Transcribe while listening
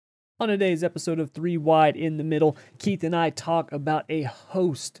On today's episode of Three Wide in the Middle, Keith and I talk about a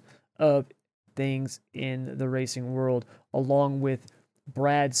host of things in the racing world, along with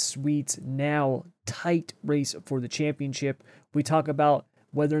Brad Sweet's now tight race for the championship. We talk about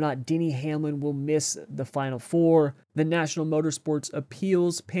whether or not Denny Hamlin will miss the Final Four, the National Motorsports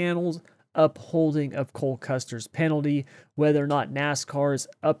Appeals Panel's upholding of Cole Custer's penalty, whether or not NASCAR's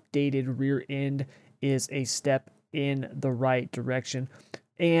updated rear end is a step in the right direction.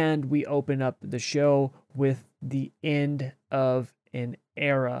 And we open up the show with the end of an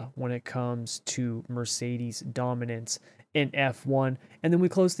era when it comes to Mercedes dominance in F1. And then we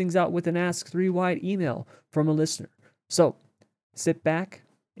close things out with an Ask 3 Wide email from a listener. So sit back,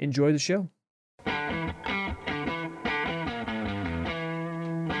 enjoy the show.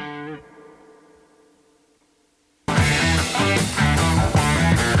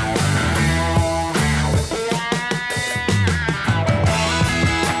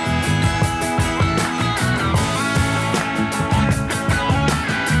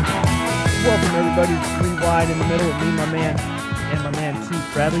 Welcome everybody to Three Wide in the Middle with me, my man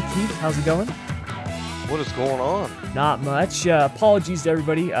Keith Bradley. Keith, how's it going? What is going on? Not much. Apologies to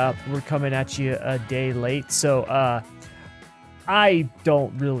everybody. We're coming at you a day late, so I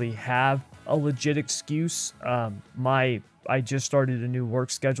don't really have a legit excuse. I just started a new work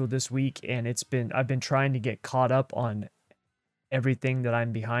schedule this week, and I've been trying to get caught up on everything that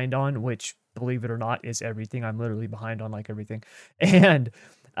I'm behind on, which, believe it or not, is everything. I'm literally behind on like everything, and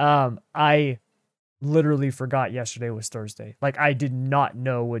I literally forgot yesterday was Thursday. Like, I did not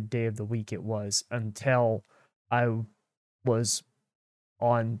know what day of the week it was until I was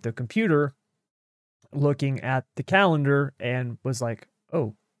on the computer looking at the calendar and was like,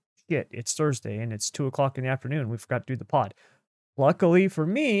 oh shit, it's Thursday and it's 2:00 in the afternoon. We forgot to do the pod. Luckily for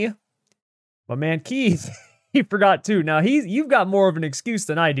me, my man Keith, he forgot too. Now you've got more of an excuse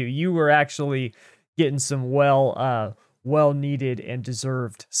than I do. You were actually getting some well needed and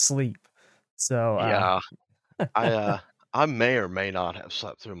deserved sleep. So Yeah, I may or may not have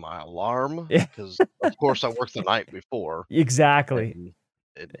slept through my alarm Yeah. because, of course, I worked the night before. Exactly.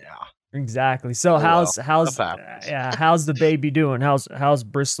 Yeah. Exactly. So Oh, well, how's stuff happens. how's the baby doing? How's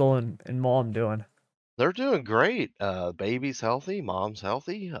Bristol and mom doing? They're doing great. Baby's healthy, mom's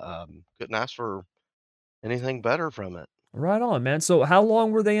healthy. Couldn't ask for anything better from it. Right on, man. So how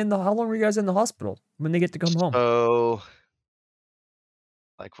long were you guys in the hospital when they get to come home? So,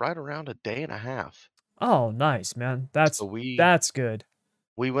 like right around a day and a half. Oh, nice, man. So That's good.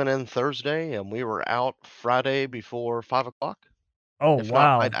 we went in Thursday and we were out Friday before 5:00. Oh, If not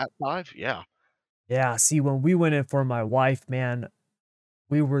wow. right at 5. Yeah. Yeah, see, when we went in for my wife, man,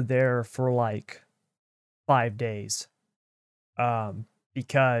 we were there for like 5 days.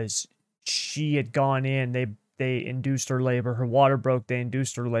 Because she had gone in, they induced her labor. Her water broke, they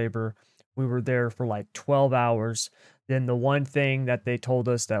induced her labor. We were there for like 12 hours. Then the one thing that they told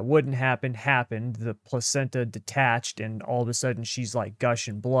us that wouldn't happen happened. The placenta detached, and all of a sudden she's like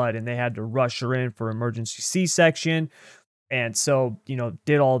gushing blood, and they had to rush her in for emergency C-section. And so,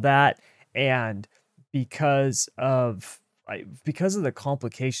 did all that. And because of the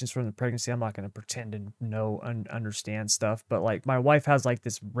complications from the pregnancy, I'm not going to pretend to understand stuff, but like my wife has like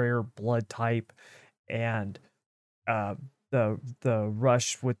this rare blood type, and the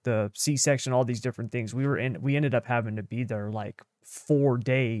rush with the C-section, all these different things. We ended up having to be there like 4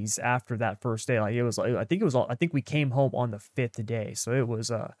 days after that first day. Like I think we came home on the 5th day. So it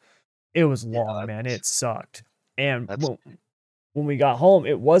was long, man. It sucked. And when we got home,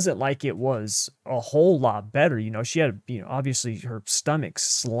 it wasn't like it was a whole lot better. She had, obviously her stomach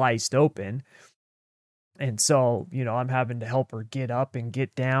sliced open. And so, I'm having to help her get up and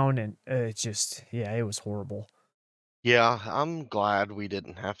get down. And it's just, yeah, it was horrible. Yeah, I'm glad we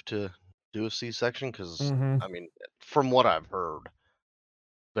didn't have to do a C-section because, Mhm. I mean, from what I've heard,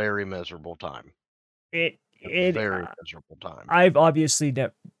 very miserable time. It, A very miserable time. I've obviously,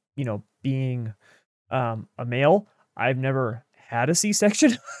 being a male, I've never had a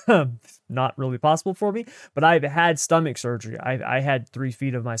C-section. Not really possible for me, but I've had stomach surgery. I had 3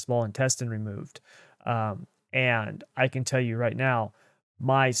 feet of my small intestine removed. And I can tell you right now,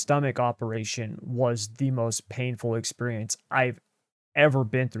 my stomach operation was the most painful experience I've ever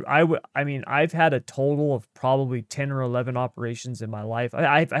been through. I've had a total of probably 10 or 11 operations in my life.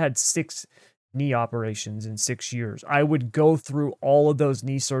 I've had 6 knee operations in 6 years. I would go through all of those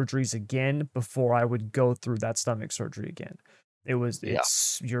knee surgeries again before I would go through that stomach surgery again.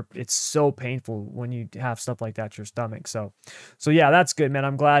 It's so painful when you have stuff like that to your stomach. So yeah, that's good, man.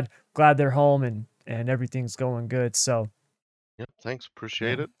 I'm glad they're home and everything's going good. So Yep, thanks,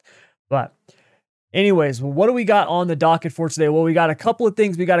 appreciate it. but Anyways, well, what do we got on the docket for today? Well, we got a couple of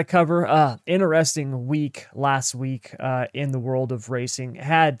things we got to cover. Interesting week last week in the world of racing.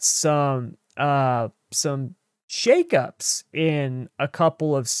 Had some shakeups in a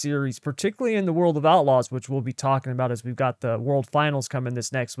couple of series, particularly in the world of Outlaws, which we'll be talking about as we've got the World Finals coming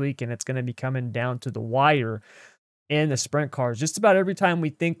this next week, and it's going to be coming down to the wire in the sprint cars. Just about every time we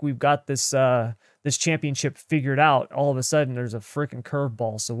think we've got this this championship figured out, all of a sudden there's a freaking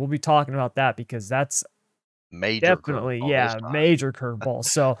curveball. So we'll be talking about that because that's Major definitely, curveball this yeah, time. major curveball.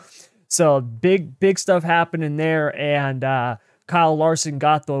 So big stuff happening there. And Kyle Larson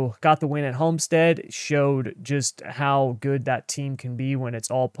got the win at Homestead, showed just how good that team can be when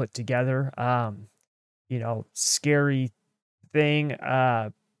it's all put together. Scary thing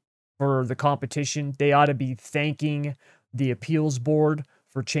for the competition. They ought to be thanking the appeals board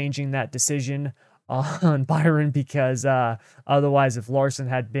for changing that decision on Byron, because otherwise, if Larson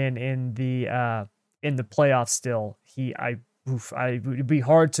had been in the playoffs still, it'd be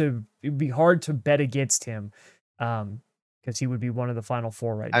hard to bet against him, because he would be one of the final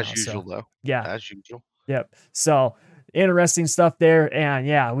four right now. As usual, though. Yeah, As usual. yep. So interesting stuff there. And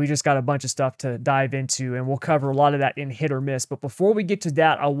yeah, we just got a bunch of stuff to dive into, and we'll cover a lot of that in hit or miss. But before we get to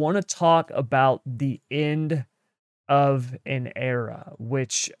that, I want to talk about the end of an era,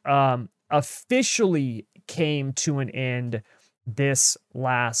 which officially came to an end this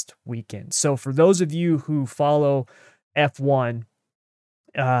last weekend. So for those of you who follow F1,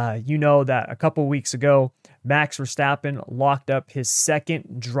 you know that a couple weeks ago, Max Verstappen locked up his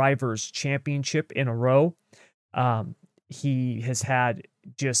second drivers' championship in a row. He has had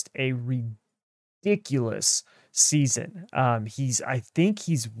just a ridiculous season. I think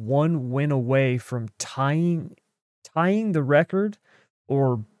he's one win away from tying the record,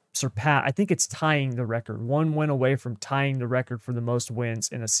 or I think it's tying the record. One win away from tying the record for the most wins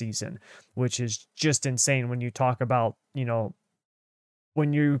in a season, which is just insane when you talk about,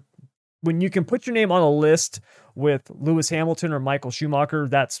 when you can put your name on a list with Lewis Hamilton or Michael Schumacher,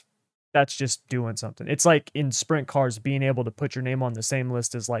 that's just doing something. It's like in sprint cars, being able to put your name on the same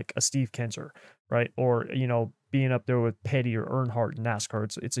list as like a Steve Kinser, right? Or, being up there with Petty or Earnhardt in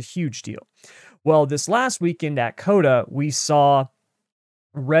NASCAR. It's a huge deal. Well, this last weekend at COTA, we saw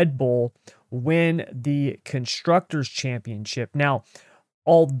Red Bull win the Constructors' Championship. Now,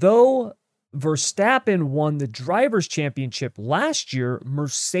 although Verstappen won the Drivers' Championship last year,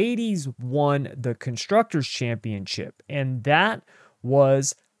 Mercedes won the Constructors' Championship, and that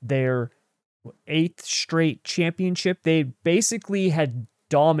was their 8th straight championship. They basically had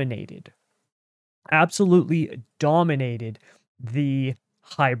absolutely dominated the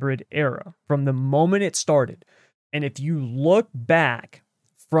hybrid era from the moment it started. And if you look back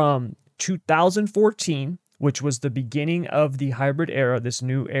from 2014, which was the beginning of the hybrid era, this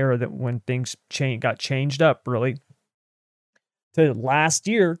new era that when things got changed up really, to last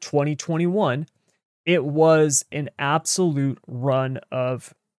year, 2021, it was an absolute run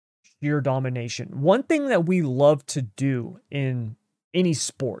of sheer domination. One thing that we love to do in any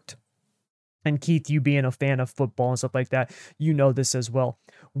sport, and Keith, you being a fan of football and stuff like that, you know this as well.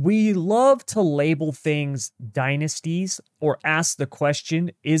 We love to label things dynasties or ask the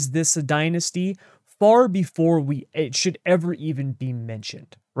question, is this a dynasty? Far before it should ever even be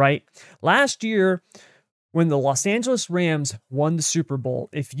mentioned, right? Last year, when the Los Angeles Rams won the Super Bowl,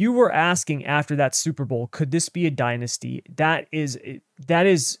 if you were asking after that Super Bowl, could this be a dynasty? That is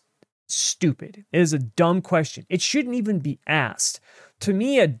stupid. It is a dumb question. It shouldn't even be asked. To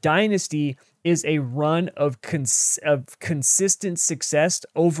me, a dynasty is a run of consistent success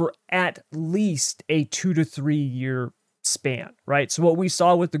over at least a 2 to 3 year span, right? So what we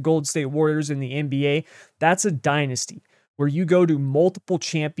saw with the Golden State Warriors in the NBA, that's a dynasty where you go to multiple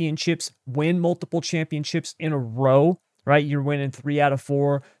championships, win multiple championships in a row, right? You're winning 3 out of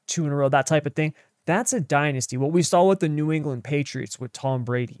 4, 2 in a row, that type of thing. That's a dynasty. What we saw with the New England Patriots with Tom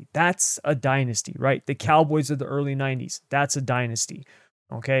Brady, that's a dynasty, right? The Cowboys of the early 90s, that's a dynasty.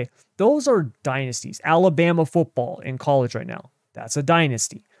 Okay, those are dynasties. Alabama football in college right now, that's a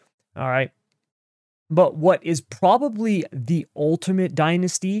dynasty. All right. But what is probably the ultimate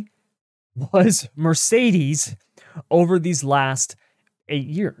dynasty was Mercedes over these last 8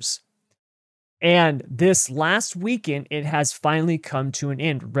 years. And this last weekend, it has finally come to an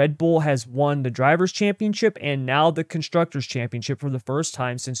end. Red Bull has won the Drivers' Championship and now the Constructors' Championship for the first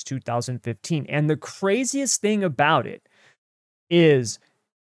time since 2015. And the craziest thing about it is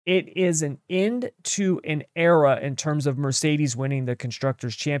an end to an era in terms of Mercedes winning the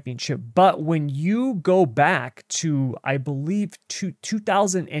Constructors' Championship. But when you go back to, I believe,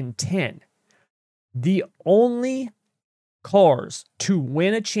 2010, the only cars to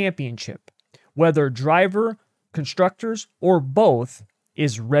win a championship whether driver, constructors, or both,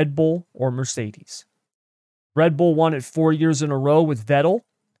 is Red Bull or Mercedes. Red Bull won it 4 years in a row with Vettel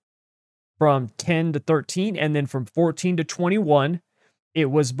from 10 to 13, and then from 14 to 21, it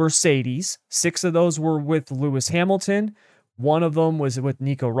was Mercedes. 6 of those were with Lewis Hamilton. 1 of them was with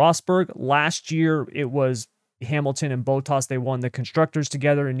Nico Rosberg. Last year, it was Hamilton and Bottas. They won the constructors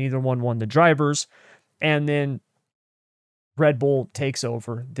together, and neither one won the drivers. And then Red Bull takes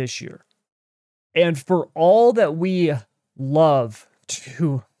over this year. And for all that we love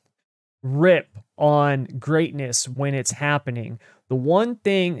to rip on greatness when it's happening, the one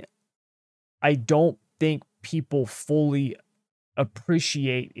thing I don't think people fully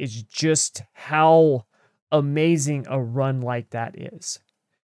appreciate is just how amazing a run like that is.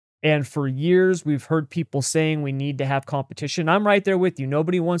 And for years, we've heard people saying we need to have competition. I'm right there with you.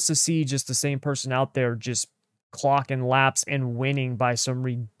 Nobody wants to see just the same person out there just clocking laps and winning by some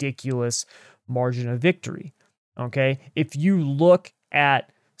ridiculous margin of victory. Okay? If you look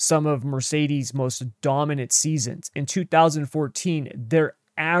at some of Mercedes' most dominant seasons, in 2014, their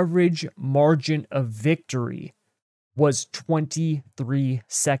average margin of victory was 23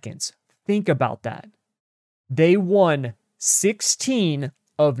 seconds. Think about that. They won 16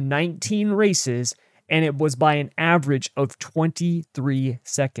 of 19 races, and it was by an average of 23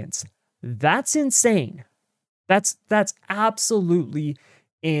 seconds. That's insane. That's absolutely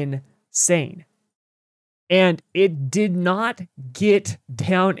insane. And it did not get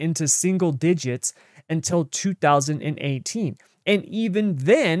down into single digits until 2018. And even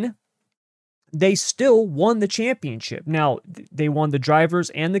then, they still won the championship. Now, they won the drivers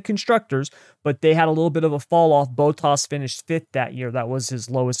and the constructors, but they had a little bit of a fall off. Bottas finished 5th that year. That was his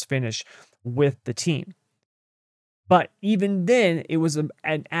lowest finish with the team. But even then, it was an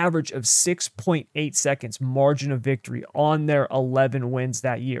average of 6.8 seconds margin of victory on their 11 wins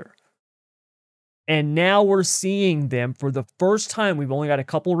that year. And now we're seeing them for the first time. We've only got a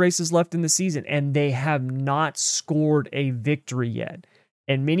couple races left in the season, and they have not scored a victory yet.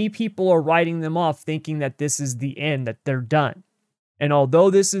 And many people are writing them off thinking that this is the end, that they're done. And although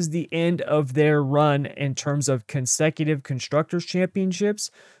this is the end of their run in terms of consecutive Constructors'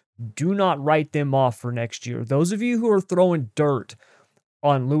 Championships, do not write them off for next year. Those of you who are throwing dirt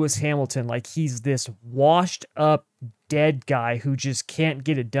on Lewis Hamilton like he's this washed up dead guy who just can't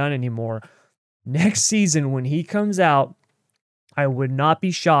get it done anymore, next season when he comes out, I would not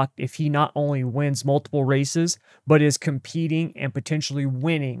be shocked if he not only wins multiple races, but is competing and potentially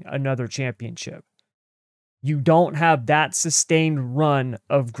winning another championship. You don't have that sustained run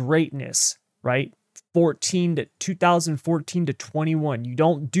of greatness, right? 2014 to 21. You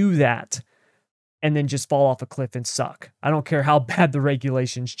don't do that and then just fall off a cliff and suck. I don't care how bad the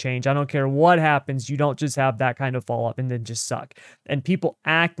regulations change. I don't care what happens. You don't just have that kind of fall off and then just suck. And people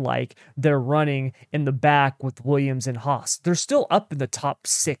act like they're running in the back with Williams and Haas. They're still up in the top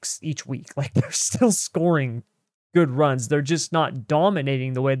 6 each week. Like, they're still scoring good runs. They're just not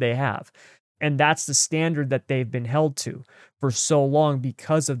dominating the way they have. And that's the standard that they've been held to for so long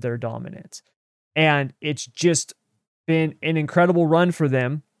because of their dominance. And it's just been an incredible run for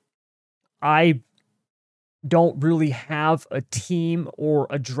them. I don't really have a team or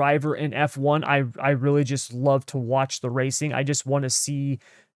a driver in F1. I really just love to watch the racing. I just want to see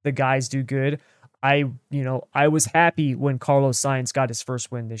the guys do good. I was happy when Carlos Sainz got his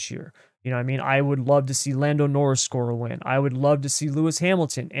first win this year. I would love to see Lando Norris score a win. I would love to see Lewis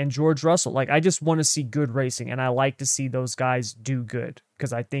Hamilton and George Russell. I just want to see good racing, and I like to see those guys do good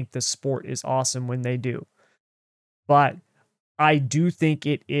because I think the sport is awesome when they do. But I do think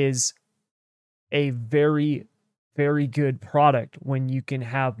it is a very, very good product when you can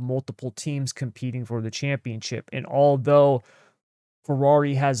have multiple teams competing for the championship. And although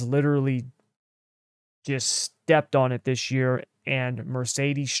Ferrari has literally just stepped on it this year and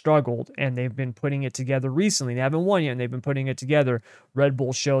Mercedes struggled and they've been putting it together recently, they haven't won yet and they've been putting it together, Red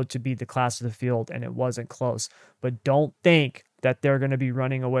Bull showed to be the class of the field and it wasn't close. But don't think that they're going to be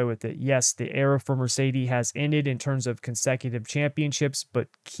running away with it. Yes, the era for Mercedes has ended in terms of consecutive championships, but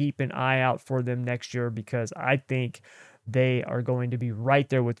keep an eye out for them next year because I think they are going to be right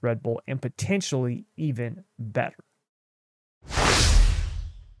there with Red Bull and potentially even better.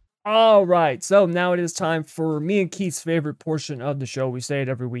 All right, so now it is time for me and Keith's favorite portion of the show. We say it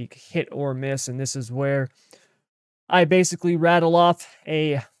every week, hit or miss, and this is where I basically rattle off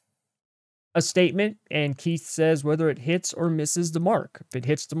a statement, and Keith says whether it hits or misses the mark. If it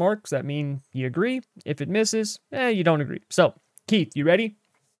hits the mark, does that mean you agree? If it misses, you don't agree. So, Keith, you ready?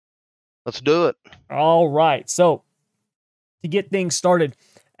 Let's do it. All right. So, to get things started,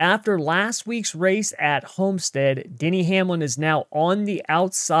 After last week's race at Homestead, Denny Hamlin is now on the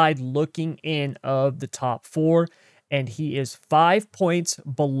outside looking in of the top 4, and he is 5 points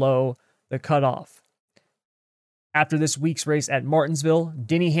below the cutoff. After this week's race at Martinsville,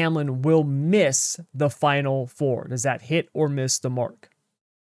 Denny Hamlin will miss the final 4. Does that hit or miss the mark?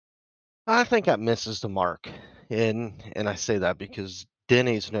 I think that misses the mark. And I say that because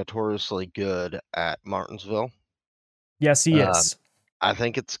Denny's notoriously good at Martinsville. Yes, he Um, is. I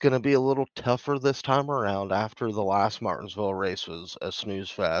think it's going to be a little tougher this time around after the last Martinsville race was a snooze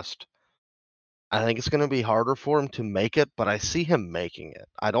fest. I think it's going to be harder for him to make it, but I see him making it.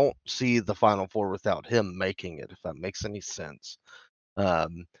 I don't see the Final Four without him making it, if that makes any sense.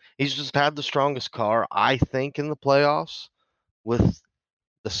 Um, he's just had the strongest car, I think, in the playoffs with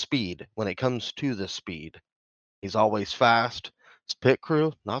the speed. When it comes to the speed, he's always fast. His pit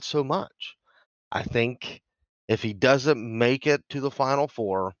crew, not so much. I think if he doesn't make it to the Final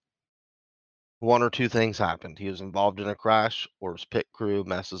Four, one or two things happened. He was involved in a crash, or his pit crew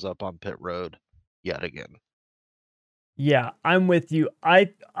messes up on pit road yet again. Yeah, I'm with you. I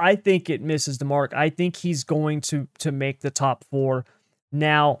think it misses the mark. I think he's going to make the top 4.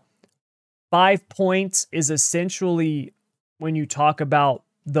 Now, 5 points is essentially, when you talk about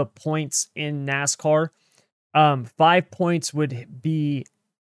the points in NASCAR, 5 points would be,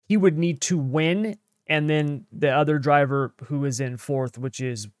 he would need to win, and then the other driver who is in 4th, which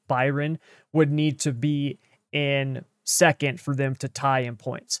is Byron, would need to be in 2nd for them to tie in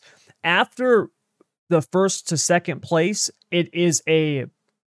points. After the 1st to 2nd place, it is a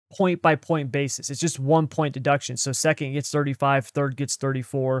point by point basis. It's just 1 point deduction. So 2nd gets 35, 3rd gets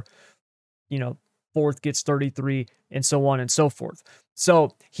 34, 4th gets 33, and so on and so forth.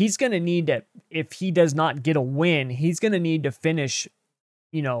 So he's going to need to, if he does not get a win, he's going to need to finish,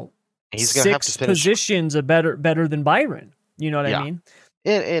 He's going to have to 6 finish. positions better than Byron. You know what I Yeah. mean?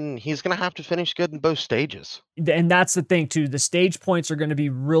 And he's going to have to finish good in both stages. And that's the thing too. The stage points are going to be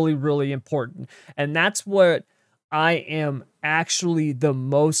really, really important. And that's what I am actually the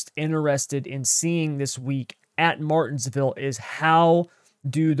most interested in seeing this week at Martinsville, is how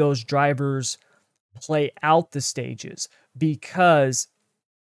do those drivers play out the stages, because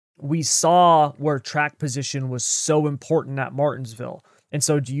we saw where track position was so important at Martinsville. And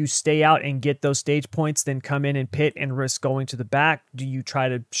so do you stay out and get those stage points, then come in and pit and risk going to the back? Do you try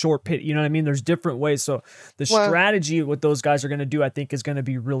to short pit? You know what I mean? There's different ways. So the strategy, what those guys are going to do, I think is going to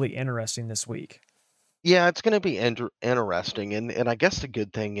be really interesting this week. Yeah, it's going to be interesting. And I guess the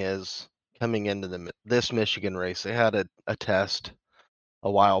good thing is, coming into this Michigan race, they had a test a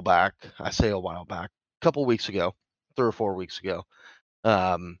while back. I say a while back, a couple weeks ago, 3 or 4 weeks ago.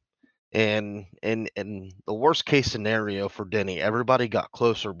 And the worst case scenario for Denny, everybody got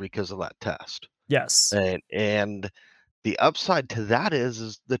closer because of that test. Yes. And the upside to that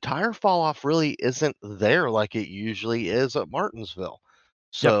is the tire fall off really isn't there like it usually is at Martinsville.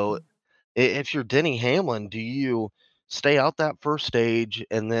 Yep. So if you're Denny Hamlin, do you stay out that first stage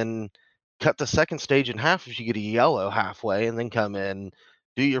and then cut the second stage in half if you get a yellow halfway, and then come in,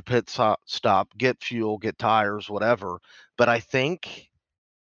 do your pit stop, get fuel, get tires, whatever? But I think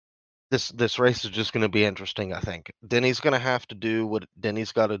this race is just going to be interesting. I think Denny's going to have to do what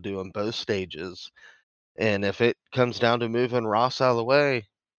Denny's got to do in both stages, and if it comes down to moving Ross out of the way,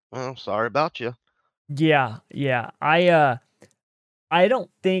 well, sorry about you. Yeah. I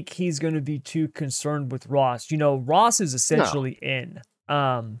don't think he's going to be too concerned with Ross. Ross is essentially in.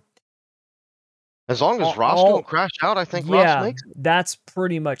 As long as Ross don't crash out, I think Ross makes it. That's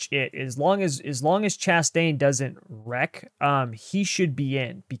pretty much it. As long as Chastain doesn't wreck, he should be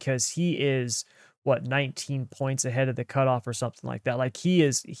in, because he is 19 points ahead of the cutoff or something like that. Like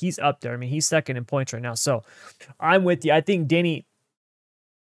he's up there. I mean, he's 2nd in points right now. So I'm with you. I think Denny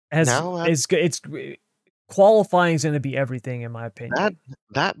it's qualifying is going to be everything, in my opinion.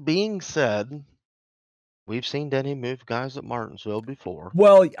 That being said, we've seen Denny move guys at Martinsville before.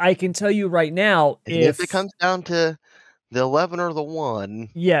 Well, I can tell you right now, if it comes down to the 11 or the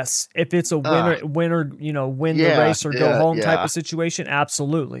 1, yes, if it's a win the race or go home type of situation,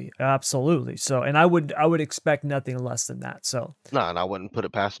 absolutely. So, and I would expect nothing less than that. So no, and I wouldn't put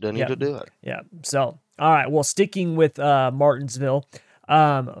it past Denny to do it. Yeah. So, all right. Well, sticking with Martinsville,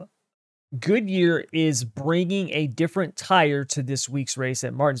 Goodyear is bringing a different tire to this week's race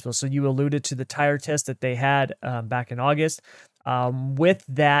at Martinsville. So you alluded to the tire test that they had back in August. With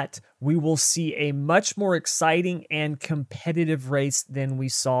that, we will see a much more exciting and competitive race than we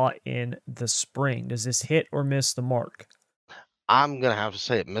saw in the spring. Does this hit or miss the mark? I'm going to have to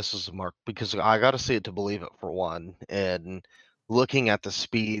say it misses the mark, because I got to see it to believe it, for one. And looking at the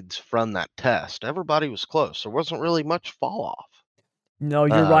speeds from that test, everybody was close. There wasn't really much fall off. No,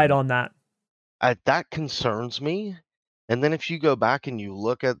 you're right Um, on that. that concerns me. And then if you go back and you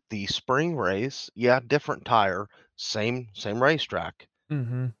look at the spring race, yeah, different tire, same racetrack.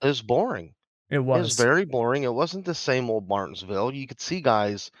 Mhm. It was boring. It It was was. very boring. It wasn't the same old Martinsville. You could see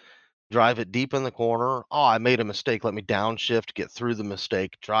guys drive it deep in the corner. Oh, I made a mistake. Let me downshift, get through the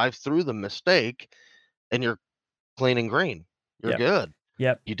mistake, drive through the mistake, and you're clean and green. You're Yep. good.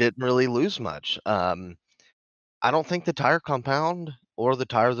 Yep. You didn't really lose much. I don't think the tire compound or the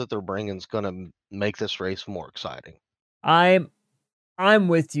tire that they're bringing is going to make this race more exciting. I'm I'm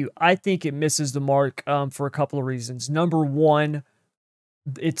with you. I think it misses the mark, for a couple of reasons. Number 1,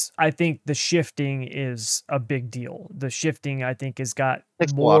 I think the shifting is a big deal. The shifting, I think, has got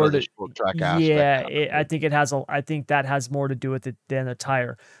Takes a lot more of the to short track aspect yeah, out of I it. think it has a I think that has more to do with it than the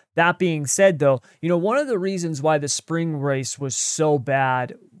tire. That being said, though, one of the reasons why the spring race was so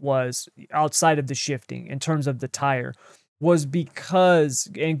bad was outside of the shifting in terms of the tire was because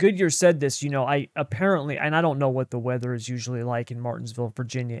and Goodyear said this, I apparently and I don't know what the weather is usually like in Martinsville,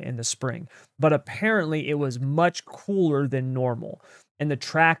 Virginia in the spring, but apparently it was much cooler than normal and the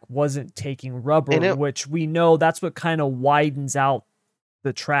track wasn't taking And rubber, it which we know that's what kind of widens out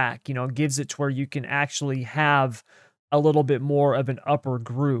the track, gives it to where you can actually have a little bit more of an upper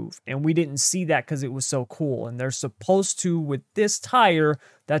groove. And we didn't see that because it was so cool. And they're supposed to, with this tire,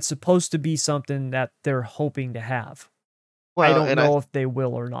 that's supposed to be something that they're hoping to have. I well, don't and I know if they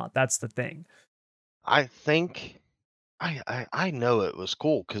will or not. That's the thing. I think I know it was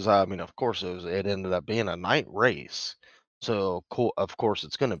cool because I mean, of course, it ended up being a night race, so cool. Of course,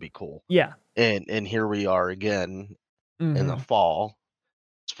 it's going to be cool. Yeah. And here we are again in the Hmm. fall.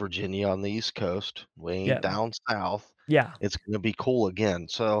 It's Virginia on the East Coast, way Yeah. down south. Yeah. It's going to be cool again.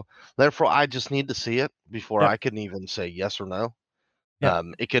 So therefore, I just need to see it before Yep. I can even say yes or no. Yep.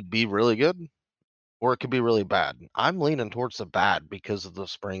 It could be really good or it could be really bad. I'm leaning towards the bad because of the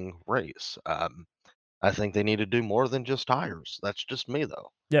spring race. I think they need to do more than just tires. That's just me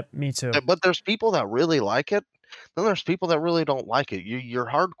though. Yep. Me too. But there's people that really like it. Then there's people that really don't like it. Your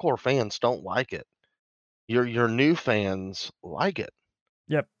hardcore fans don't like it. Your new fans like it.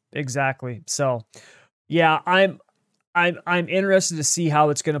 Yep. Exactly. So, yeah, I'm interested to see how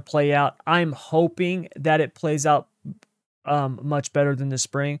it's going to play out. I'm hoping that it plays out much better than the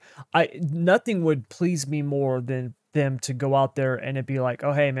spring. I Nothing would please me more than them to go out there and it be like,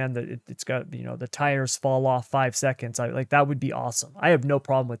 oh hey man, it's got the tires fall off 5 seconds. I like that would be awesome. I have no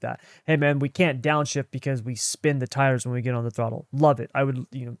problem with that. Hey man, we can't downshift because we spin the tires when we get on the throttle. Love it. I would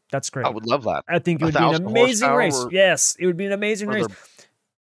that's I great. would love that. I think it A would be an thousand amazing horsepower race. Yes, it would be an amazing or race. they're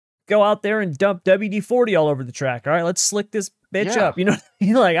Go out there and dump WD-40 all over the track. All right, let's slick this bitch yeah. up.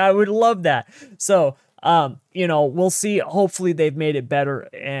 Like I would love that. So, we'll see. Hopefully they've made it better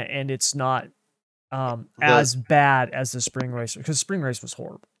and it's not The as bad as the spring race because spring race was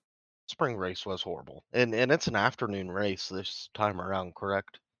horrible. spring race was horrible. And it's an afternoon race this time around,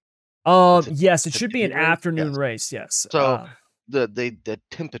 correct? Yes, it It's a should be an day race? afternoon Yes. race. Yes. So the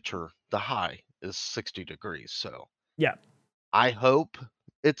temperature, the high is 60 degrees. So Yeah, I hope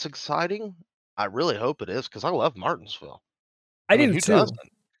it's exciting. I really hope it is because I love Martinsville. I I mean, do who too. doesn't?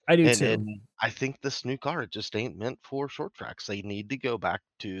 I do And too. I think this new car just ain't meant for short tracks. They need to go back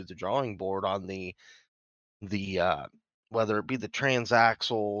to the drawing board on the whether it be the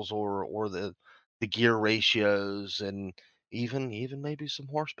transaxles or the gear ratios and even maybe some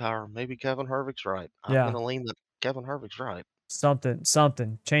horsepower. Maybe Kevin Harvick's right. I'm Yeah, gonna lean that Kevin Harvick's right.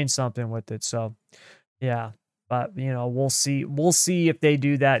 something, change something with it. So, yeah. But, we'll see if they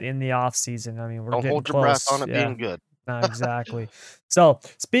do that in the off season. I mean, we're Don't getting hold your breath on close. it Yeah. being good. Exactly. So,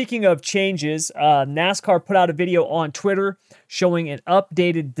 speaking of changes, NASCAR put out a video on Twitter showing an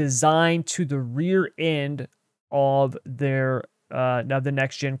updated design to the rear end of their now the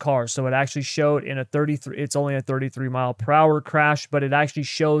next gen car. So it actually showed in a 33. It's only a 33 mile per hour crash, but it actually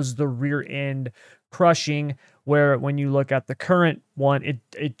shows the rear end crushing. Where when you look at the current one,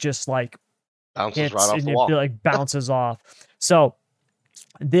 it just like Bounces right hits off and the it wall. like bounces off. So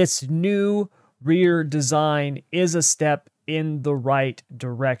this new rear design is a step in the right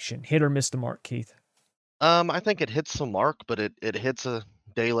direction. Hit or miss the mark, Keith. I think it hits the mark, but it hits a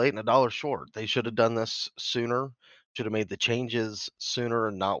day late and a dollar short. They should have done this sooner. Should have made the changes sooner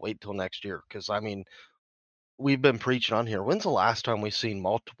and not wait till next year. Because I mean, we've been preaching on here. When's the last time we've seen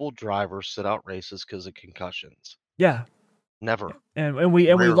multiple drivers sit out races because of concussions? Yeah. Never. Yeah. And we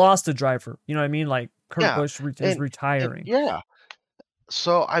Rarely. lost a driver. You know what I mean? Like Kurt Yeah. Busch is And retiring. yeah.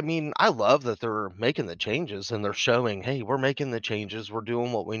 So I mean, I love that they're making the changes and they're showing, hey, we're making the changes. We're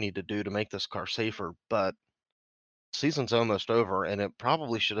doing what we need to do to make this car safer. But season's almost over, and it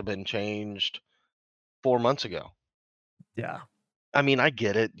probably should have been changed 4 months ago. Yeah. I mean, I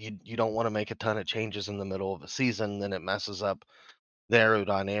get it. You don't want to make a ton of changes in the middle of a season, then it messes up the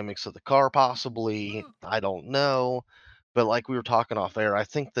aerodynamics of the car possibly. I don't know. But like we were talking off air, I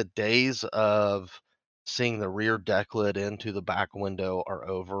think the days of seeing the rear deck lid into the back window are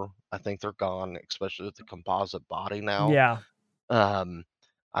over. I think they're gone, especially with the composite body now. Yeah. Um,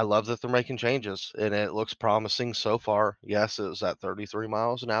 I love that they're making changes, and it looks promising so far. Yes, it was at 33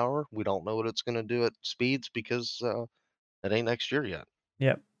 miles an hour. We don't know what it's going to do at speeds because it ain't next year yet.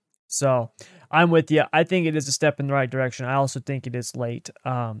 Yep. So I'm with you. I think it is a step in the right direction. I also think it is late.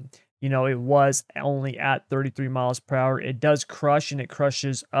 It was only at 33 miles per hour. It does crush and it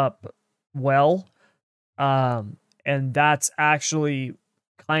crushes up well. And that's actually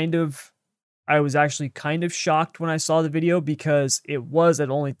kind of I was actually kind of shocked when I saw the video because it was at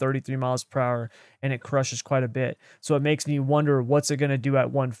only 33 miles per hour and it crushes quite a bit. So it makes me wonder what's it going to do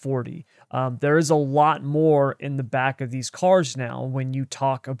at 140. There is a lot more in the back of these cars now when you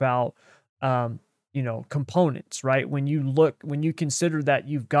talk about, components, right? When you consider that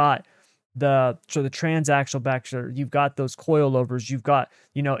you've got the transaxle back there, you've got those coilovers, you've got,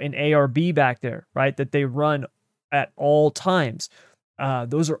 an ARB back there, right? That they run at all times.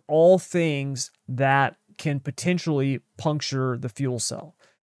 Those are all things that can potentially puncture the fuel cell.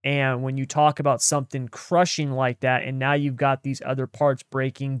 And when you talk about something crushing like that, and now you've got these other parts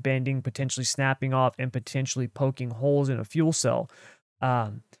breaking, bending, potentially snapping off, and potentially poking holes in a fuel cell,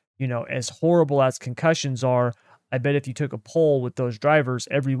 as horrible as concussions are, I bet if you took a poll with those drivers,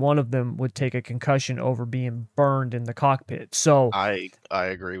 every one of them would take a concussion over being burned in the cockpit. So I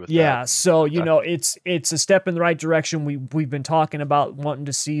agree with yeah, that. so it's a step in the right direction. We've been talking about wanting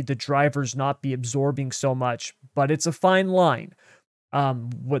to see the drivers not be absorbing so much, but it's a fine line.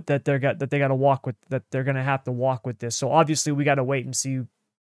 What that they got to walk with, that they're going to have to walk with this. So obviously we got to wait and see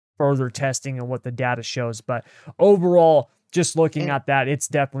further testing and what the data shows. But overall, just looking And at that, it's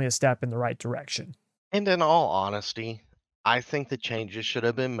definitely a step in the right direction. and in all honesty, I think the changes should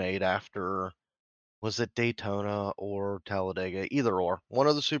have been made after, was it Daytona or Talladega? Either or. One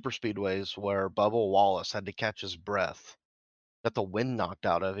of the super speedways where Bubba Wallace had to catch his breath, got the wind knocked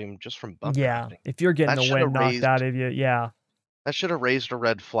out of him just from bump Yeah, drafting. if you're getting That the should have wind knocked raised out of you, yeah, that should have raised a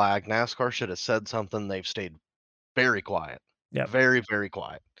red flag. NASCAR should have said something. They've stayed very quiet. yep, Very, very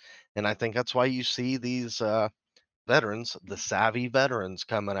quiet. And I think that's why you see these veterans, the savvy veterans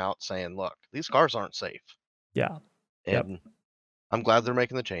coming out saying, "Look, these cars aren't safe." yeah, yep, And I'm glad they're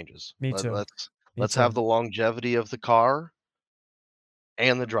making the changes. me too, me Let's have too, the longevity of the car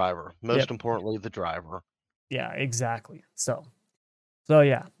and the driver. yep, Most importantly, the driver. yeah, exactly. So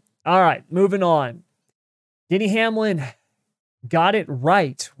yeah, all right, moving on. Denny Hamlin got it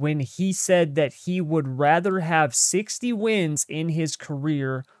right when he said that he would rather have 60 wins in his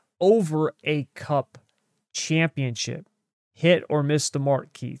career over a cup championship. Hit or miss the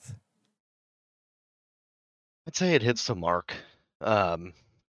mark, Keith? I'd say it hits the mark. Um,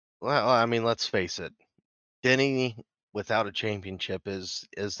 well, I mean, let's face it. Denny without a championship is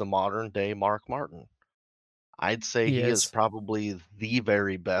the modern day Mark Martin. I'd say He he is is. probably the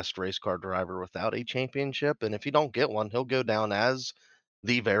very best race car driver without a championship, and if you don't get one, he'll go down as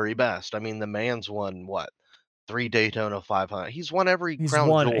the very best. I mean, the man's won what? 3 Daytona 500. He's won every crown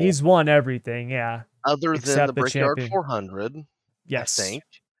jewel He's won everything, yeah, other than the except the Brickyard champion. 400, I Yes. think,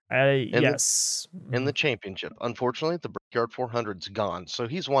 in the Yes. in the championship. Unfortunately, the Brickyard 400's gone, so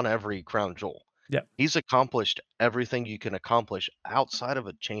he's won every crown jewel. Yep. He's accomplished everything you can accomplish outside of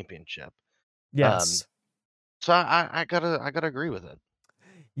a championship. Um, Yes. so I gotta agree with it.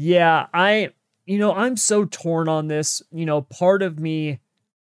 Yeah, I'm so torn on this. Um, part of me,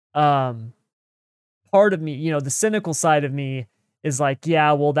 the cynical side of me is like,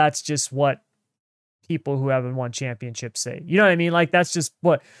 yeah, well, that's just what people who haven't won championships say. You know what I mean? Like that's just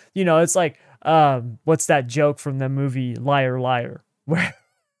what, it's like, what's that joke from the movie Liar Liar where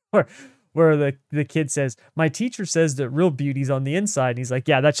where where the kid says, "My teacher says that real beauty's on the inside." And he's like,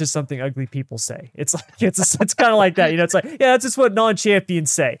 "Yeah, that's just something ugly people say." It's like it's kind of like that, It's like, yeah, that's just what non-champions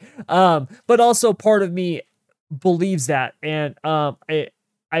say. But also part of me believes that, and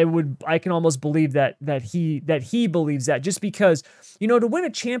I can almost believe that he believes that, just because to win a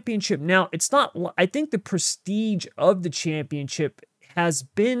championship now, it's not. I think the prestige of the championship has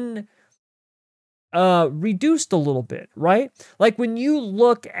been reduced a little bit, right? Like when you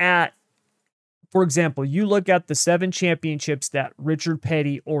look at, for example, you look at the 7 championships that Richard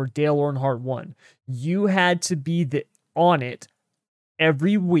Petty or Dale Earnhardt won. You had to be on it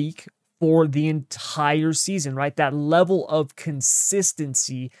every week for the entire season, right? That level of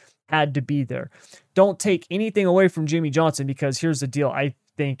consistency had to be there. Don't take anything away from Jimmy Johnson, because here's the deal.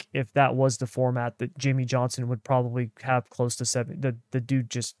 think if that was the format that Jimmy Johnson would probably have close to 7. The dude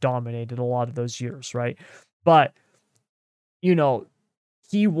just dominated a lot of those years, right? But, you know,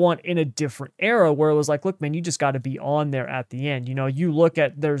 he won in a different era where it was like, look, man, you just got to be on there at the end. You know, you look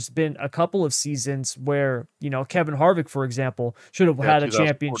at, there's been a couple of seasons where, you know, Kevin Harvick, for example, should have had a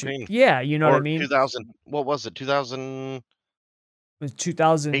championship. 2014. Yeah. You know what I Or mean? 2000, what was it, 2018? It was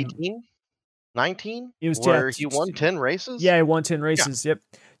 2000. 19? It was, yeah, Where he won 10 races? yeah, he won 10 Yeah. races. Yep.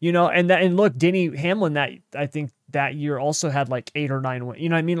 You know, and look, Denny Hamlin, that I think that year also had like 8 or 9 wins. You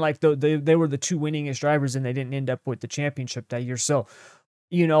know what I mean? Like they were the 2 winningest drivers and they didn't end up with the championship that year. So,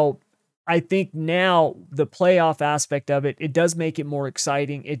 you know, I think now the playoff aspect of it, it does make it more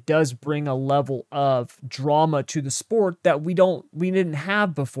exciting. It does bring a level of drama to the sport that we didn't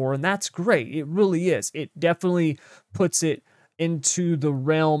have before. And that's great. It really is. It definitely puts it into the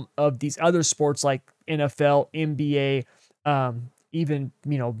realm of these other sports like NFL, NBA, even,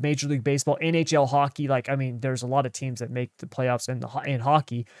 you know, Major League Baseball, NHL hockey. Like, I mean, there's a lot of teams that make the playoffs in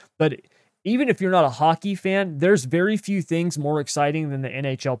hockey, but even if you're not a hockey fan, there's very few things more exciting than the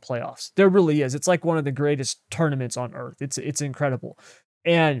NHL playoffs. There really is. It's like one of the greatest tournaments on earth. It's incredible.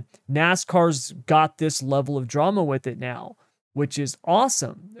 And NASCAR's got this level of drama with it now, which is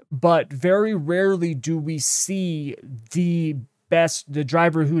awesome. But very rarely do we see the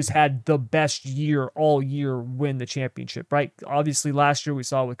driver who's had the best year all year win the championship, right? Obviously, last year we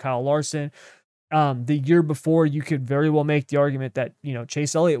saw it with Kyle Larson. The year before, you could very well make the argument that, you know,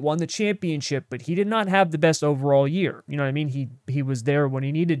 Chase Elliott won the championship, but he did not have the best overall year. You know what I mean? He was there when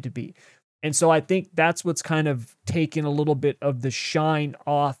he needed to be. And so I think that's what's kind of taken a little bit of the shine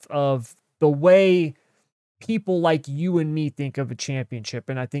off of the way people like you and me think of a championship.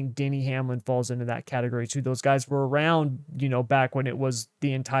 And I think Denny Hamlin falls into that category too. Those guys were around, you know, back when it was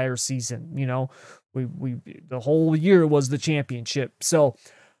the entire season, you know, the whole year was the championship. So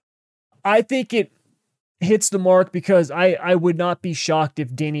I think it hits the mark because I would not be shocked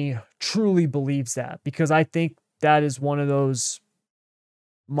if Denny truly believes that, because I think that is one of those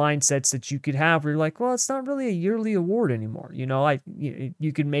mindsets that you could have where you're like, well, it's not really a yearly award anymore. You know,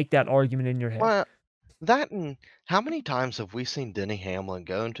 you can make that argument in your head. Well, that and how many times have we seen Denny Hamlin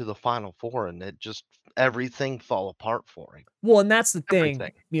go into the Final Four and it just everything fall apart for him? Well, and that's the thing,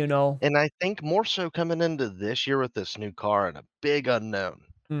 Everything. you know. And I think more so coming into this year with this new car and a big unknown,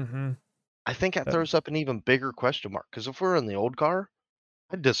 Mm-hmm. I think that throws up an even bigger question mark. Because if we're in the old car,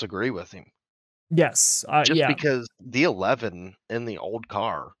 I disagree with him. Yes. Just Yeah. because the 11 in the old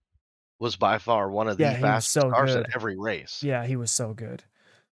car was by far one of the Yeah, he was fastest so cars good. at every race. Yeah, he was so good.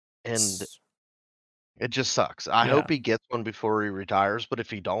 And it just sucks. I Yeah. hope he gets one before he retires, but if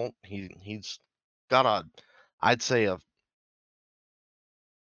he don't, he's got I'd say a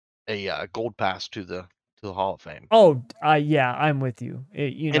gold pass to the Hall of Fame. Oh, yeah, I'm with you.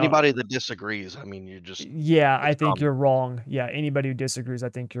 You know, Anybody that disagrees, I mean, you just yeah, I it's think dumb. you're wrong. Yeah, anybody who disagrees, I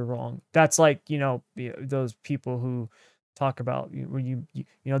think you're wrong. That's like, you know, those people who talk about when you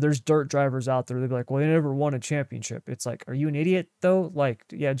know, there's dirt drivers out there. They'll be like, well, they never won a championship. It's like, are you an idiot though? Like,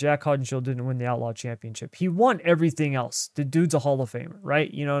 yeah, Jack Hodenshield didn't win the Outlaw Championship. He won everything else. The dude's a Hall of Famer,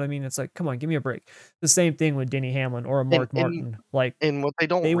 right? You know what I mean? It's like, come on, give me a break. The same thing with Denny Hamlin or a And Mark Martin. Like, and what they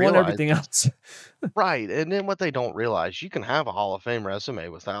don't they won realize, everything else. right? And then what they don't realize, you can have a Hall of Fame resume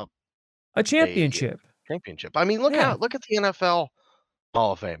without A a championship. championship. I mean, Yeah. look at the NFL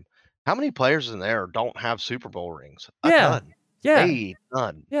Hall of Fame. How many players in there don't have Super Bowl rings? A Yeah. ton. Yeah. A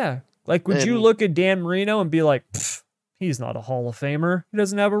ton. Yeah. Like, would you And look at Dan Marino and be like, he's not a Hall of Famer. He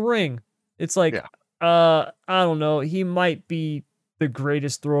doesn't have a ring. It's like, yeah, I don't know. He might be the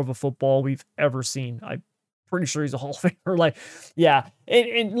greatest throw of a football we've ever seen. I'm pretty sure he's a Hall of Famer. Like, yeah.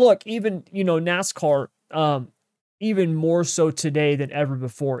 And look, even, you know, NASCAR, even more so today than ever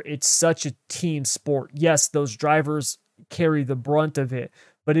before, it's such a team sport. Yes, those drivers carry the brunt of it,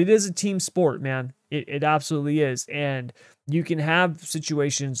 but it is a team sport, man. It absolutely is. And you can have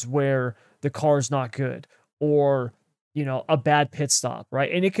situations where the car's not good or, you know, a bad pit stop,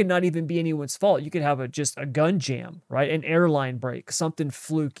 right? And it could not even be anyone's fault. You could have just a gun jam, right? An airline break, something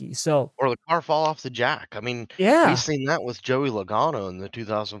fluky. So, or the car fall off the jack. I mean, we've yeah. seen that with Joey Logano in the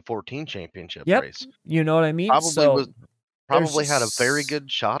 2014 championship Yep. race. You know what I mean? Probably So was there's probably had a very just,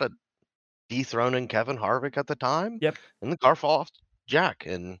 good shot at dethroning Kevin Harvick at the time, yep. and the car fall off the jack,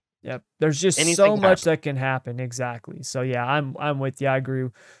 and Yep. There's just anything so can much happen. that can happen. Exactly. So yeah, I'm with you. I agree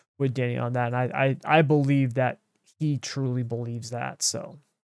with Danny on that. And I believe that he truly believes that. So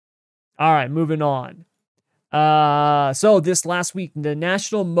all right, moving on. So this last week, the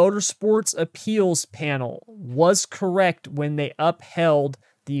National Motorsports Appeals Panel was correct when they upheld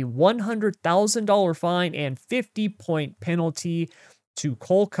the $100,000 fine and 50-point penalty to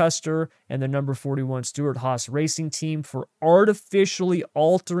Cole Custer and the number 41 Stuart Haas Racing Team for artificially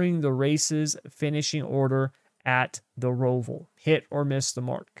altering the race's finishing order at the Roval. Hit or miss the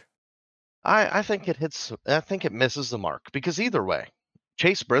mark? I think it hits. I think it misses the mark because either way,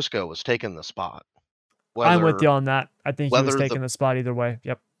 Chase Briscoe was taking the spot. I'm with Whether you on that. I think he was whether the taking the spot either way.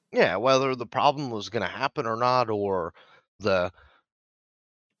 Yep. yeah, whether the problem was going to happen or not, or the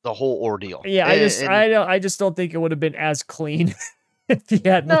the whole ordeal. Yeah, And I just don't think it would have been as clean if he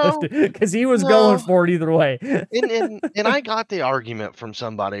hadn't no, lifted because he was going no, for it either way. and I got the argument from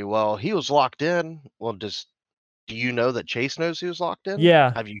somebody. Well, he was locked in. Well, do you know that Chase knows he was locked in?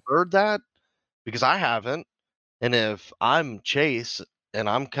 Yeah, Have you heard that? Because I haven't. And if I'm Chase and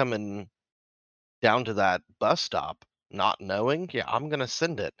I'm coming down to that bus stop not knowing, yeah, I'm gonna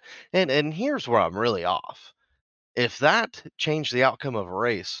send it. And here's where I'm really off. If that changed the outcome of a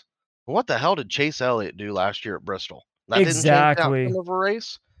race, what the hell did Chase Elliott do last year at Bristol? That didn't change the outcome exactly. of a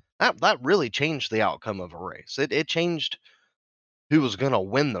race? That really changed the outcome of a race. It changed who was gonna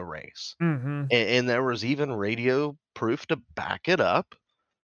win the race. Hmm. And there was even radio proof to back it up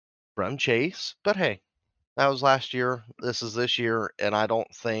from Chase. But hey, that was last year. This is this year, and I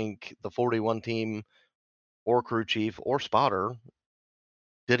don't think the 41 team or crew chief or spotter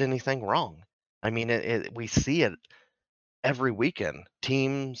did anything wrong. I mean, we see it every weekend.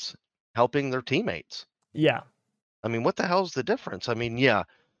 Teams helping their teammates. Yeah. I mean, what the hell's the difference? I mean, yeah,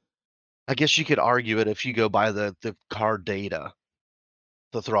 I guess you could argue it if you go by the car data,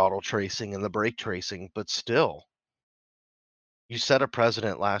 the throttle tracing and the brake tracing, but still, you set a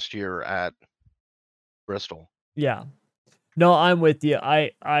precedent last year at Bristol. Yeah. No, I'm with you.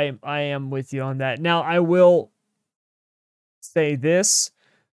 I am with you on that. Now, I will say this.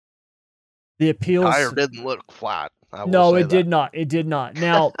 The Tire appeals didn't look flat. I will No, say it that. did not. It did not.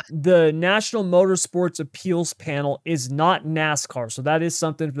 Now, the National Motorsports Appeals Panel is not NASCAR. So that is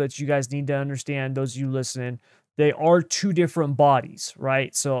something that you guys need to understand, those of you listening. They are two different bodies,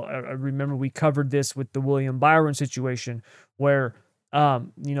 right? So I remember we covered this with the William Byron situation where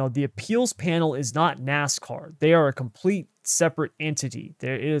the appeals panel is not NASCAR. They are a complete separate entity.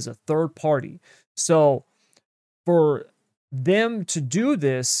 There is a third party. So for them to do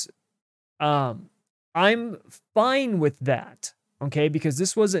this, I'm fine with that, okay? Because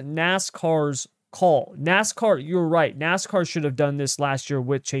this wasn't NASCAR's call. NASCAR, you're right. NASCAR should have done this last year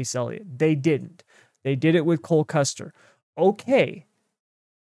with Chase Elliott. They didn't. They did it with Cole Custer. Okay.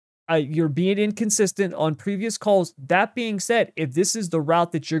 You're being inconsistent on previous calls. That being said, if this is the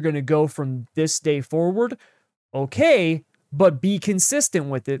route that you're going to go from this day forward, okay, but be consistent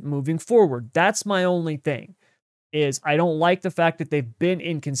with it moving forward. That's my only thing. Is I don't like the fact that they've been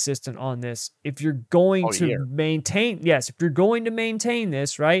inconsistent on this. If you're going All to year. if you're going to maintain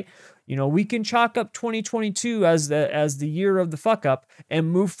this, right? We can chalk up 2022 as the year of the fuck up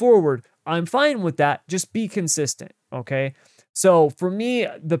and move forward. I'm fine with that. Just be consistent, okay? So for me,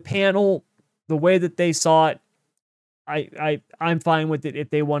 the panel, the way that they saw it, I'm fine with it if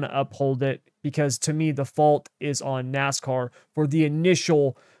they want to uphold it, because to me the fault is on NASCAR for the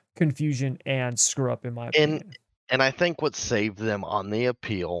initial confusion and screw up, in my opinion. And I think what saved them on the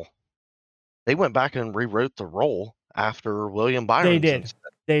appeal, they went back and rewrote the role after William They Byron's did. incident.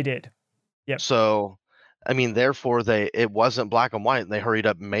 They did. Yep. So, I mean, therefore, it wasn't black and white, and they hurried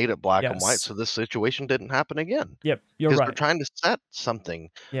up and made it black and white, Yes. so this situation didn't happen again. Yep. You're Because they're right. trying to set something.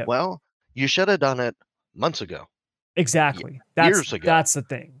 Yep. Well, you should have done it months ago, Exactly. years ago. That's the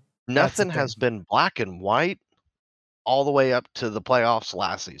thing. Nothing has been black and white all the way up to the playoffs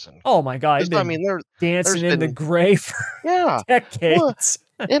last season. Oh my God. I mean, Dancing in the been gray for yeah. decades.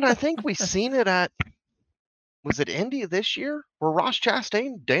 Well, and I think we've seen it at, was it Indy this year where Ross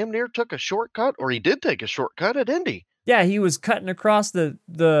Chastain damn near took a shortcut, or he did take a shortcut at Indy. Yeah, he was cutting across the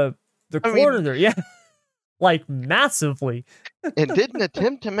corner there. Yeah. Like massively. And didn't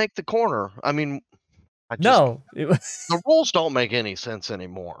attempt to make the corner. I mean, No. the rules don't make any sense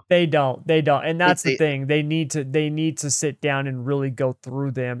anymore. They don't. And that's the thing. They need to sit down and really go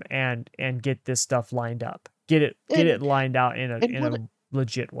through them and get this stuff lined up. Get it lined out in a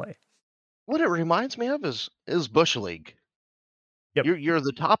legit way. What it reminds me of is Bush League. Yep. You're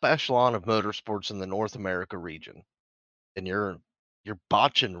the top echelon of motorsports in the North America region, and you're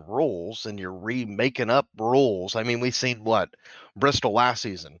botching rules and you're remaking up rules. I mean, we seen Bristol last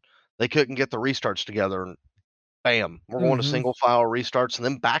season. They couldn't get the restarts together, and bam, we're going to single file restarts and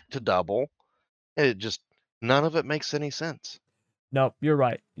then back to double. It just, none of it makes any sense. Nope, you're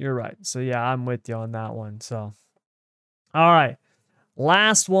right. You're right. So yeah, I'm with you on that one. So, all right,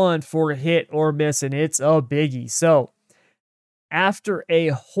 last one for hit or miss, and it's a biggie. So, after a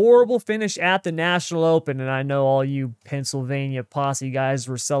horrible finish at the National Open, and I know all you Pennsylvania posse guys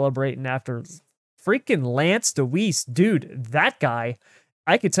were celebrating after freaking Lance Dewease, dude, that guy,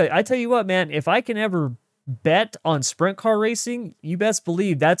 I tell you what, man, if I can ever bet on sprint car racing, you best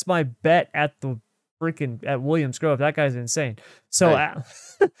believe that's my bet at Williams Grove. That guy's insane. So at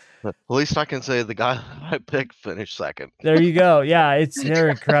least I can say the guy I picked finished second. There you go. Yeah, they're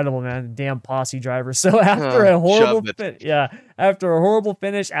incredible, man. Damn posse drivers. So after a horrible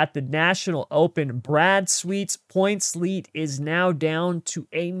finish at the National Open, Brad Sweet's points lead is now down to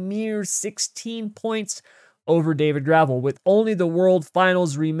a mere 16 points over David Gravel. With only the World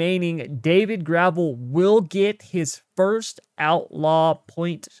Finals remaining, David Gravel will get his first Outlaw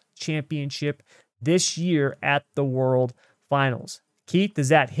Point Championship this year at the World Finals. Keith, does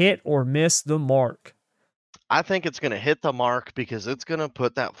that hit or miss the mark? I think it's going to hit the mark because it's going to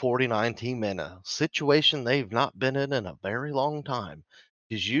put that 49 team in a situation they've not been in a very long time.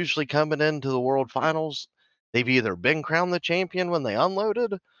 Because usually coming into the World Finals, they've either been crowned the champion when they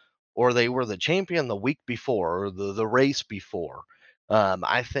unloaded, or they were the champion the week before, or the race before.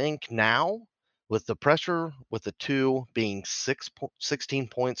 I think now, with the pressure, with the two being 16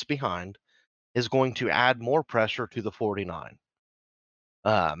 points behind, is going to add more pressure to the 49.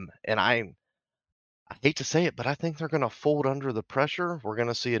 And I hate to say it, but I think they're going to fold under the pressure. We're going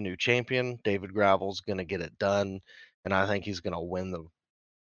to see a new champion. David Gravel's going to get it done, and I think he's going to win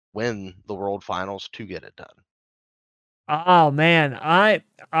the World Finals to get it done. Oh man, I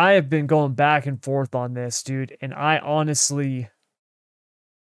have been going back and forth on this, dude, and I honestly,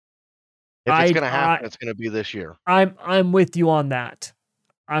 if it's going to happen, it's going to be this year. I'm with you on that.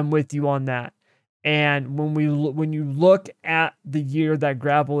 And when you look at the year that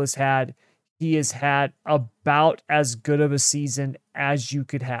Gravel has had, he has had about as good of a season as you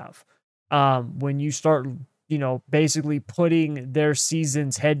could have. When you start, basically putting their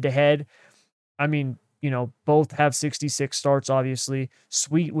seasons head to head, I mean, both have 66 starts, obviously.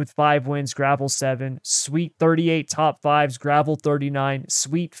 Sweet with 5 wins, Gravel 7. Sweet 38 top 5s, Gravel 39.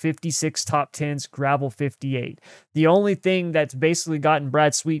 Sweet 56 top 10s, Gravel 58. The only thing that's basically gotten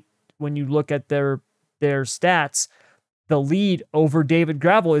Brad Sweet, when you look at their stats, the lead over David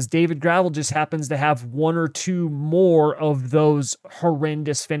Gravel is David Gravel just happens to have 1 or 2 more of those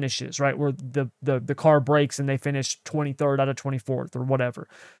horrendous finishes, right? Where the car breaks and they finish 23rd out of 24th or whatever.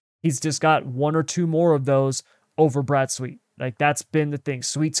 He's just got 1 or 2 more of those over Brad Sweet. Like, that's been the thing.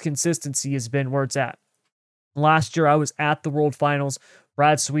 Sweet's consistency has been where it's at. Last year, I was at the World Finals.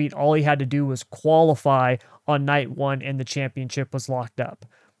 Brad Sweet, all he had to do was qualify on night 1, and the championship was locked up.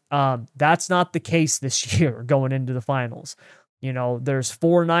 That's not the case this year going into the finals. There's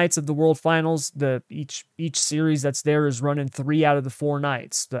 4 nights of the World Finals. Each series that's there is running 3 out of the 4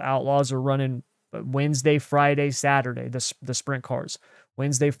 nights. The Outlaws are running Wednesday, Friday, Saturday, the sprint cars.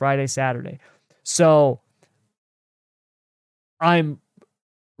 Wednesday, Friday, Saturday. So I'm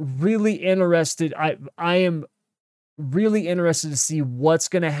really interested. I am really interested to see what's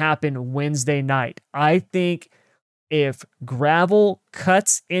going to happen Wednesday night. I think if Gravel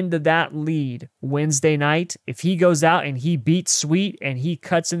cuts into that lead Wednesday night, if he goes out and he beats Sweet and he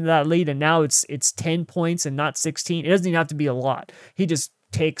cuts into that lead, and now it's 10 points and not 16, it doesn't even have to be a lot. He just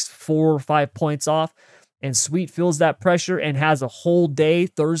takes 4 or 5 points off, and Sweet feels that pressure and has a whole day,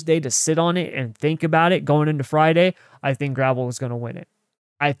 Thursday, to sit on it and think about it going into Friday. I think Gravel is going to win it.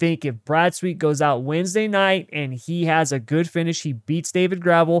 I think if Brad Sweet goes out Wednesday night and he has a good finish, he beats David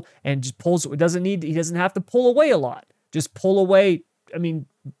Gravel and just pulls, he doesn't have to pull away a lot. Just pull away. I mean,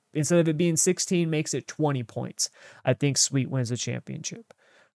 instead of it being 16, makes it 20 points. I think Sweet wins the championship.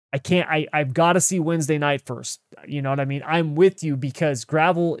 I've got to see Wednesday night first. You know what I mean? I'm with you because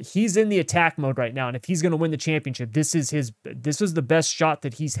Gravel, he's in the attack mode right now. And if he's going to win the championship, this is the best shot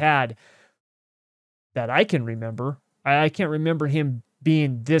that he's had that I can remember. I can't remember him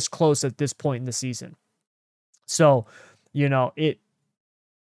being this close at this point in the season. So,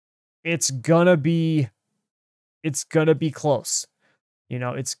 it's gonna be close.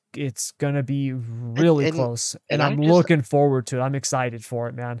 It's gonna be really close, and I'm looking forward to it. I'm excited for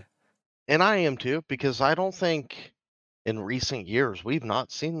it, man. And I am too, because I don't think in recent years we've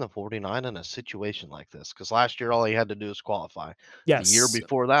not seen the 49 in a situation like this. Because last year all he had to do was qualify. Yes. The year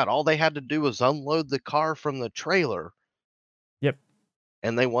before that, all they had to do was unload the car from the trailer. Yep.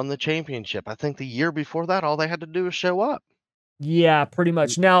 And they won the championship. I think the year before that, all they had to do was show up. Yeah, pretty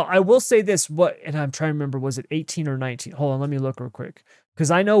much. Now, I will say this, and I'm trying to remember, was it 18 or 19? Hold on, let me look real quick.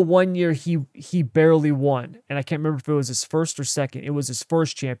 Because I know one year he barely won, and I can't remember if it was his first or second. It was his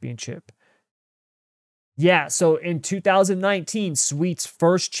first championship. Yeah, so in 2019, Sweet's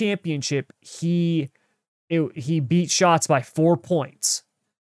first championship, he he beat Schatz by 4 points.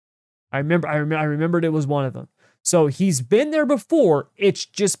 I remembered it was one of them. So he's been there before. It's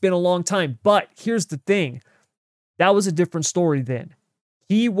just been a long time. But here's the thing. That was a different story then.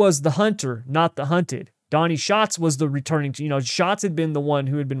 He was the hunter, not the hunted. Donnie Schatz was the returning. Schatz had been the one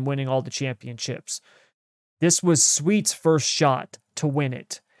who had been winning all the championships. This was Sweet's first shot to win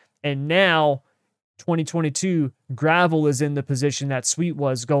it. And now, 2022, Gravel is in the position that Sweet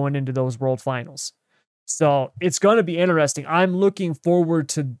was going into those world finals. So it's going to be interesting. I'm looking forward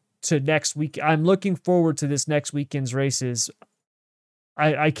to next week. I'm looking forward to this next weekend's races.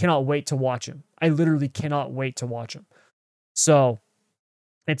 I cannot wait to watch them. I literally cannot wait to watch them. So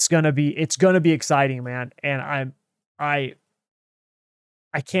it's gonna be exciting, man. And I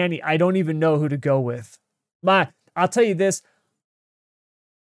don't even know who to go with. I'll tell you this.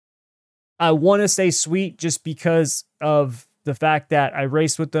 I want to say Sweet just because of the fact that I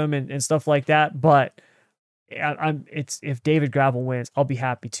raced with them and stuff like that, but if David Gravel wins, I'll be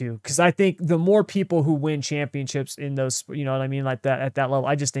happy too. Cause I think the more people who win championships in those, you know what I mean? Like that, at that level,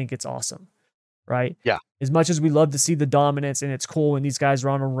 I just think it's awesome. Right. Yeah. As much as we love to see the dominance and it's cool when these guys are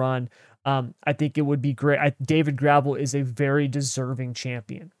on a run. I think it would be great. David Gravel is a very deserving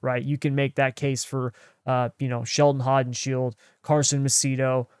champion, right? You can make that case for, Sheldon Haudenschild, Carson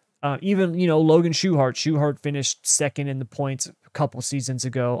Macedo, even, Logan Schuchart. Schuchart finished second in the points a couple seasons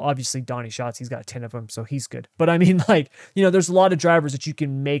ago. Obviously, Donnie Schatz, he's got 10 of them, so he's good. But I mean, there's a lot of drivers that you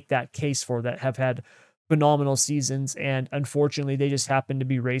can make that case for that have had phenomenal seasons. And unfortunately, they just happened to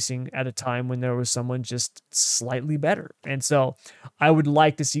be racing at a time when there was someone just slightly better. And so I would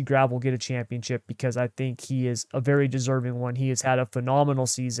like to see Gravel get a championship because I think he is a very deserving one. He has had a phenomenal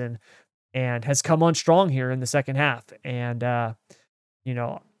season and has come on strong here in the second half. And,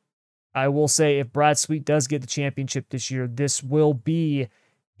 I will say if Brad Sweet does get the championship this year, this will be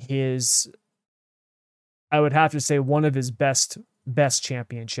I would have to say one of his best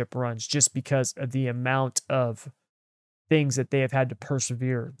championship runs just because of the amount of things that they have had to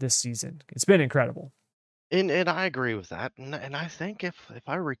persevere this season. It's been incredible. And I agree with that. And I think if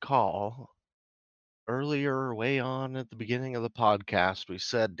I recall earlier, way on at the beginning of the podcast, we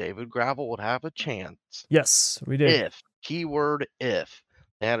said David Gravel would have a chance Yes, we did. if, keyword if,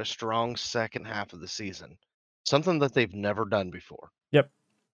 they had a strong second half of the season. Something that they've never done before. Yep.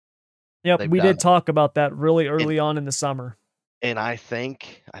 They've We done did it. talk about that really early on in the summer. And I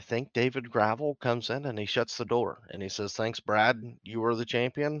think David Gravel comes in and he shuts the door and he says, "Thanks, Brad. You were the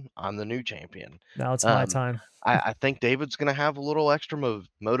champion. I'm the new champion." Now it's my time. I think David's going to have a little extra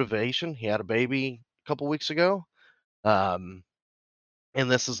motivation. He had a baby a couple weeks ago. And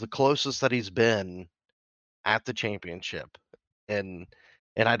this is the closest that he's been at the championship. And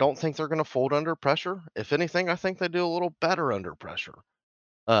I don't think they're going to fold under pressure. If anything, I think they do a little better under pressure.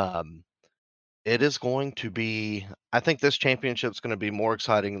 It is going to be, I think this championship is going to be more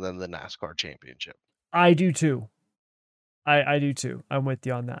exciting than the NASCAR championship. I do too. I do too. I'm with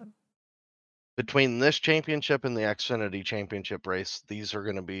you on that. Between this championship and the Xfinity championship race, these two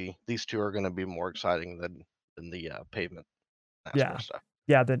are going to be more exciting than the pavement NASCAR stuff.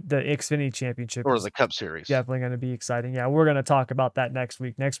 Yeah, the Xfinity championship or the Cup Series. Definitely going to be exciting. Yeah, we're going to talk about that next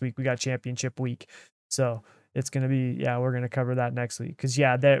week. Next week we got championship week. So it's going to be, we're going to cover that next week. Cause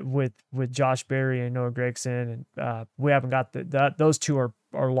that with Josh Berry and Noah Gragson and we haven't got those two are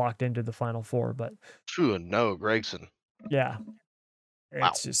locked into the final four, but True. And Noah Gragson. Yeah.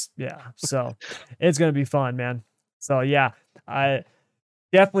 It's just, so it's going to be fun, man. So I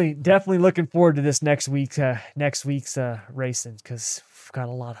definitely looking forward to this next week's racing. Cause we've got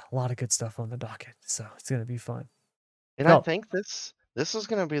a lot of good stuff on the docket. So it's going to be fun. And I think this is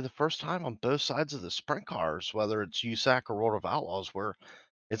going to be the first time on both sides of the sprint cars, whether it's USAC or World of Outlaws, where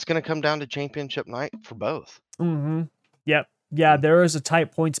it's going to come down to championship night for both. Mm-hmm. Yep. Yeah. There is a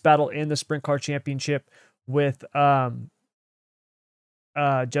tight points battle in the sprint car championship with,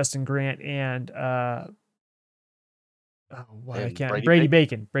 Justin Grant and, Brady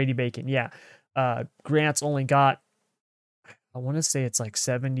Bacon. Yeah. Grant's only got, I want to say it's like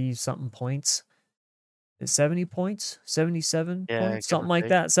 70 something points. 70 points, 77 points, something like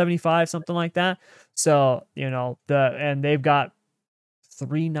that, 75, something like that. So, and they've got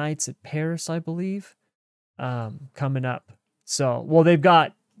 3 nights at Paris, I believe, coming up. So, well, they've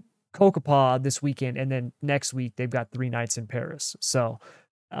got Kokopah this weekend, and then next week they've got 3 nights in Paris. So,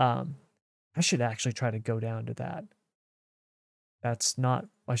 I should actually try to go down to that. I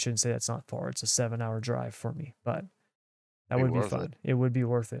shouldn't say that's not far. It's a 7-hour drive for me, but that would be fun. It would be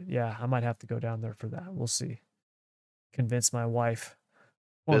worth it. Yeah, I might have to go down there for that. We'll see. Convince my wife.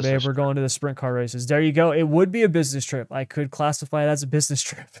 Come on, babe, we're going to the sprint car races. There you go. It would be a business trip. I could classify it as a business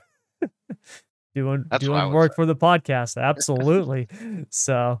trip. That's what I doing would say. work for the podcast. Absolutely.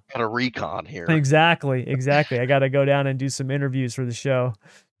 So Got a recon here. exactly, exactly. I got to go down and do some interviews for the show.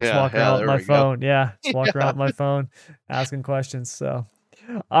 Just Yeah, walk yeah, around with there my we go. phone. Yeah, just walk around Yeah. with my phone, asking questions. So,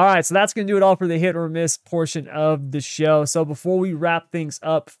 all right. So that's going to do it all for the hit or miss portion of the show. So before we wrap things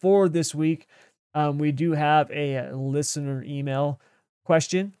up for this week, we do have a listener email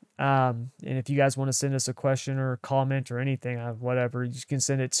question. And if you guys want to send us a question or a comment or anything, whatever, you can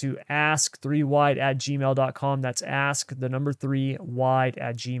send it to ask3wide@gmail.com. That's ask the number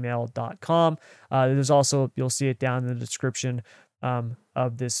 3wide@gmail.com. There's also, you'll see it down in the description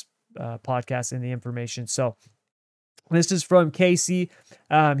of this podcast and the information. So this is from Casey.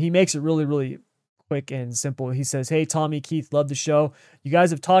 He makes it really, really quick and simple. He says, "Hey, Tommy, Keith, love the show. You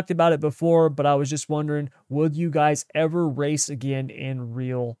guys have talked about it before, but I was just wondering, would you guys ever race again in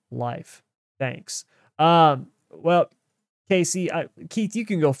real life? Thanks." Well, Casey, Keith, you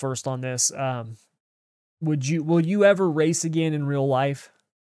can go first on this. Will you ever race again in real life?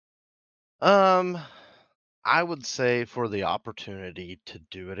 Um, I would say for the opportunity to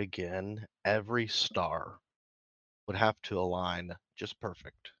do it again, every star would have to align just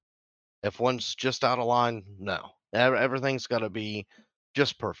perfect. If one's just out of line, no. Everything's got to be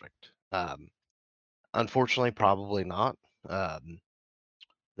just perfect. Unfortunately, probably not. Um,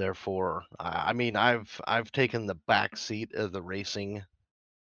 Therefore, I mean, I've taken the back seat of the racing,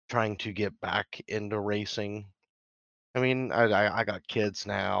 trying to get back into racing. I mean, I got kids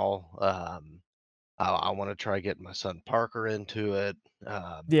now. I want to try getting my son Parker into it,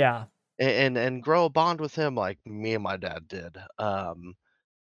 Yeah, and grow a bond with him like me and my dad did.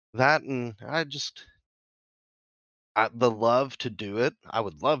 That and the love to do it. I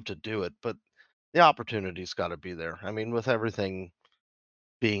would love to do it, but the opportunity's got to be there. I mean, with everything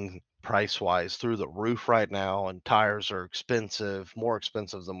being price wise through the roof right now, and tires are expensive, more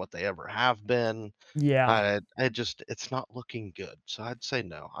expensive than what they ever have been. yeah, It's not looking good. So I'd say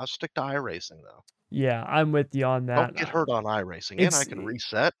no. I'll stick to iRacing though. yeah. I'm with you on Don't that. get hurt on iRacing, and I It's can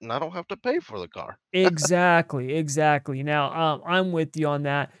reset, and I don't have to pay for the car. Exactly, exactly. Now, I'm with you on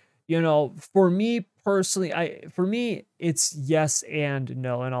that. For me personally, for me, it's yes and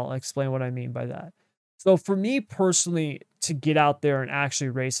no, and I'll explain what I mean by that. So for me personally, to get out there and actually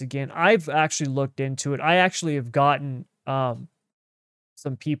race again, I've actually looked into it. I actually have gotten some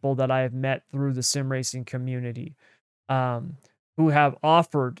people that I have met through the sim racing community um, who have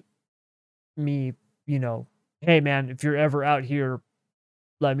offered me, you know, hey man, if you're ever out here,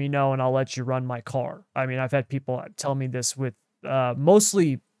 let me know and I'll let you run my car. I mean, I've had people tell me this with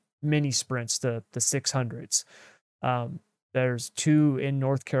mostly mini sprints, the 600s. Um, there's two in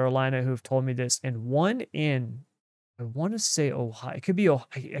North Carolina who've told me this, and one in, I want to say Ohio. It could be Ohio.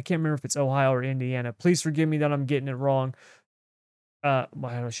 I can't remember if it's Ohio or Indiana. Please forgive me that I'm getting it wrong. Well,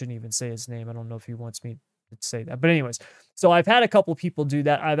 I shouldn't even say his name. I don't know if he wants me to say that. But anyways, so I've had a couple people do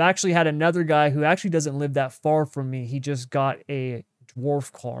that. I've actually had another guy who actually doesn't live that far from me. He just got a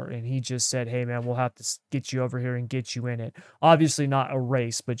dwarf car and he just said, "Hey man, we'll have to get you over here and get you in it." Obviously not a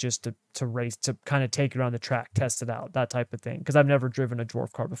race, but just to race, to kind of take it around the track, test it out, that type of thing. Because I've never driven a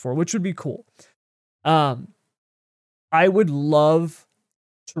dwarf car before, which would be cool. Um, I would love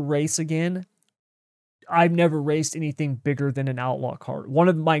to race again. I've never raced anything bigger than an outlaw car. One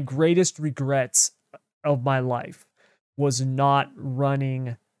of my greatest regrets of my life was not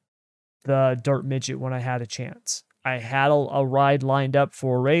running the dirt midget when I had a chance. I had a ride lined up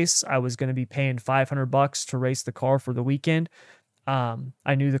for a race. I was going to be paying $500 to race the car for the weekend.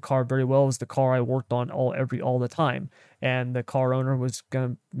 I knew the car very well. It was the car I worked on all the time, and the car owner was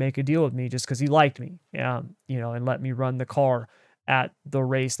going to make a deal with me just because he liked me, and let me run the car at the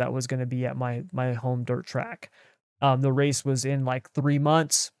race that was going to be at my home dirt track. The race was in like 3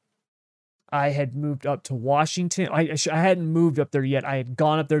 months. I had moved up to Washington. I hadn't moved up there yet. I had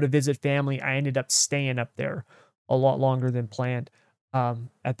gone up there to visit family. I ended up staying up there a lot longer than planned.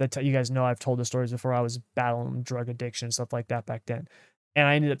 At the time, you guys know I've told the stories before. I was battling drug addiction and stuff like that back then. And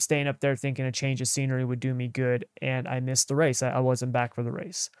I ended up staying up there thinking a change of scenery would do me good. And I missed the race. I wasn't back for the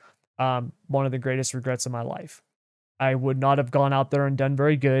race. One of the greatest regrets of my life. I would not have gone out there and done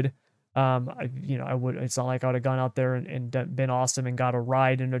very good. I would. It's not like I would have gone out there and been awesome and got a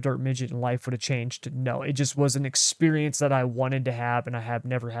ride in a dirt midget and life would have changed. No, it just was an experience that I wanted to have, and I have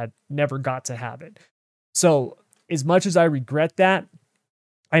never got to have it. So, as much as I regret that,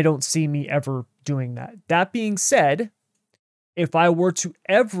 I don't see me ever doing that. That being said, if I were to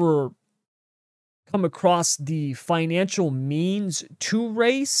ever come across the financial means to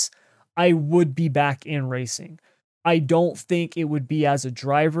race, I would be back in racing. I don't think it would be as a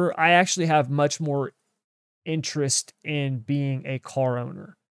driver. I actually have much more interest in being a car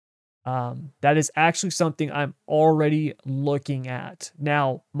owner. That is actually something I'm already looking at.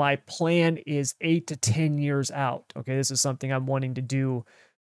 Now, my plan is 8 to 10 years out. Okay, this is something I'm wanting to do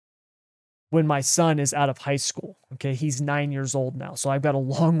when my son is out of high school. Okay, he's 9 years old now, so I've got a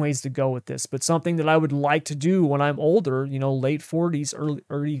long ways to go with this. But something that I would like to do when I'm older, late 40s,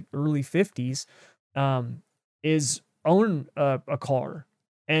 early 50s, is own a car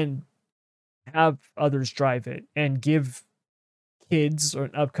and have others drive it and give kids or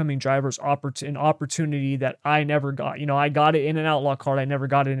upcoming drivers an opportunity that I never got. I got it in an Outlaw card. I never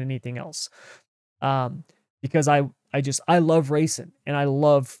got it in anything else. Because I love racing and I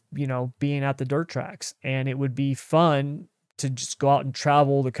love, being at the dirt tracks, and it would be fun to just go out and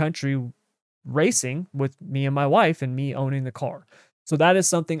travel the country racing with me and my wife and me owning the car. So that is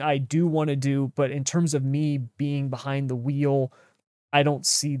something I do want to do. But in terms of me being behind the wheel, I don't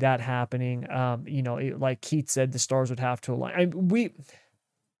see that happening. Like Keith said, the stars would have to align.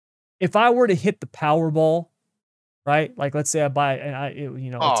 If I were to hit the Powerball, right? Like, let's say I buy, and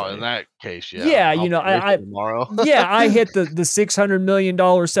Oh, in that case, yeah. yeah, I'll be racing tomorrow. yeah, I hit the $600 million,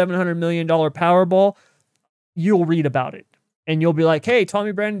 $700 million Powerball. You'll read about it, and you'll be like, "Hey,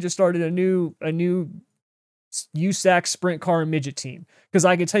 Tommy Brandon just started a new USAC sprint car and midget team." Because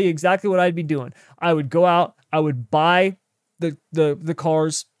I can tell you exactly what I'd be doing. I would go out, I would buy the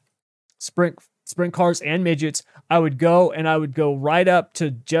cars, sprint cars and midgets. I would go right up to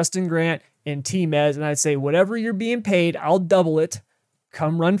Justin Grant and T-Mez, and I'd say, whatever you're being paid, I'll double it.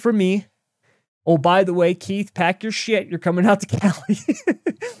 Come run for me. Oh, by the way, Keith, pack your shit. You're coming out to Cali.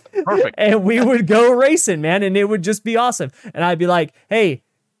 Perfect. And we would go racing, man, and it would just be awesome. And I'd be like, hey,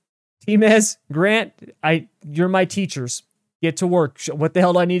 T-Mez, Grant, you're my teachers. Get to work. What the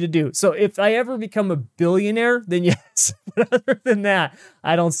hell do I need to do? So if I ever become a billionaire, then yes. But other than that,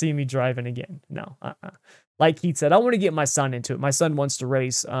 I don't see me driving again. No. Like Keith said, I want to get my son into it. My son wants to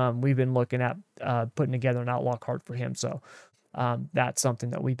race. We've been looking at putting together an Outlaw card for him. So that's something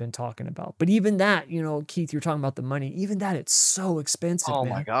that we've been talking about. But even that, Keith, you're talking about the money. Even that, it's so expensive, Oh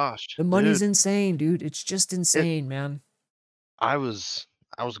man. my gosh. The money's dude. insane, dude. It's just insane, man. I was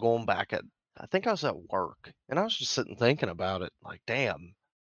going back I think I was at work, and I was just sitting thinking about it, like, damn,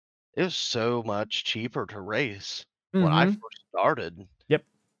 it was so much cheaper to race when I Mm-hmm. first started Yep.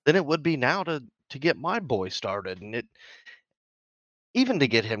 than it would be now to get my boy started. And even to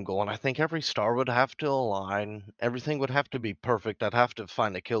get him going, I think every star would have to align. Everything would have to be perfect. I'd have to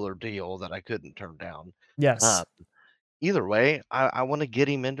find a killer deal that I couldn't turn down. Uh, Yes. Either way, I want to get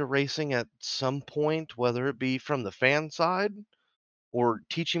him into racing at some point, whether it be from the fan side or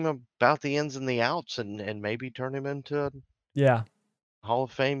teach him about the ins and the outs, and maybe turn him into a Yeah. Hall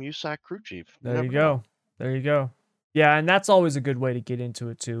of Fame USAC crew chief. You There you never know. go. There you go. Yeah, and that's always a good way to get into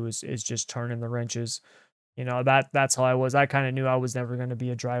it too, is just turning the wrenches. That's how I was. I kind of knew I was never going to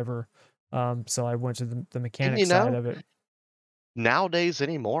be a driver. So I went to the And mechanic side of it. nowadays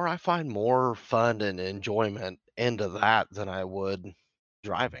anymore, I find more fun and enjoyment into that than I would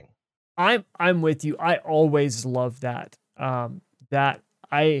driving. I'm with you. I always loved that. That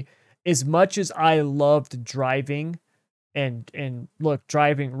I as much as I loved driving and look,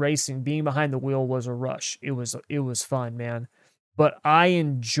 driving, racing, being behind the wheel was a rush. It was fun, man. But I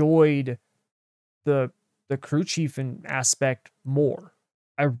enjoyed the crew chiefing aspect more.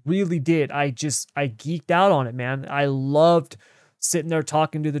 I really did. I geeked out on it, man. I loved sitting there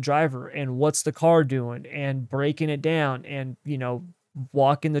talking to the driver and what's the car doing and breaking it down and,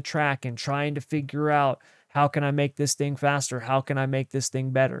 walking the track and trying to figure out how can I make this thing faster? How can I make this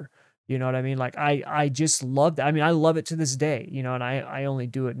thing better? You know what I mean? Like I just loved it. I mean, I love it to this day, and I only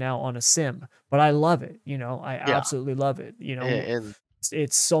do it now on a sim, but I love it. I Yeah, absolutely love it. and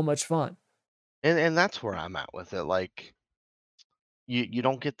It's so much fun. and that's where I'm at with it. Like, you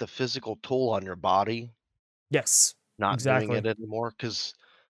don't get the physical toll on your body Yes, not doing exactly. it anymore, 'cause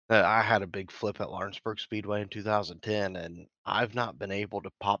I had a big flip at Lawrenceburg Speedway in 2010, and I've not been able to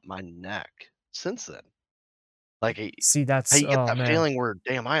pop my neck since then. Like, See, how that's you get oh that man. feeling where,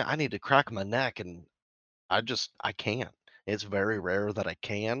 "Damn, I need to crack my neck," and I can't. It's very rare that I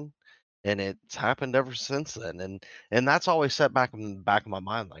can, and it's happened ever since then. And that's always set back in the back of my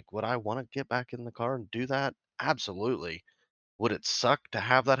mind, like, would I wanna get back in the car and do that? Absolutely. Would it suck to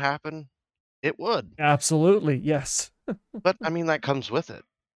have that happen? It would, Absolutely. Yes. but, I mean, that comes with it.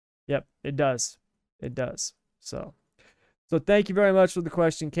 Yep, it does. It does. So thank you very much for the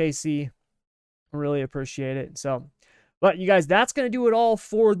question, Casey. I really appreciate it. So, but you guys, that's going to do it all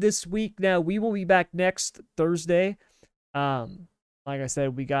for this week. Now, we will be back next Thursday. Like I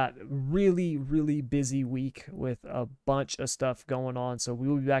said, we got really, really busy week with a bunch of stuff going on. So we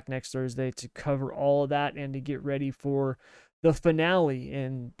will be back next Thursday to cover all of that and to get ready for the finale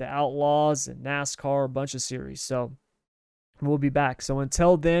in the Outlaws and NASCAR, a bunch of series. So we'll be back. So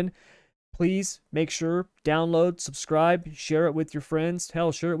until then, please make sure, download, subscribe, share it with your friends.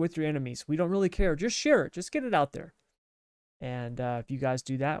 Hell, share it with your enemies. We don't really care. Just share it. Just get it out there. And if you guys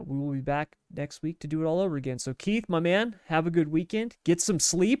do that, we will be back next week to do it all over again. So Keith, my man, have a good weekend. Get some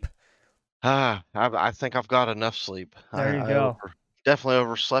sleep. I think I've got enough sleep. There you go. Definitely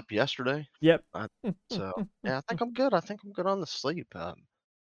overslept yesterday. Yep. So yeah, I think I'm good. I think I'm good on the sleep. Biggest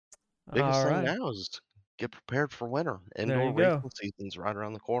All thing right. now is get prepared for winter. There Indoor you go. racing season's right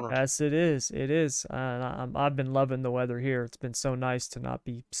around the corner. Yes, it is. It is. I've been loving the weather here. It's been so nice to not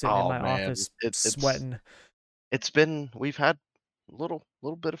be sitting in Oh my man, office sweating. we've had little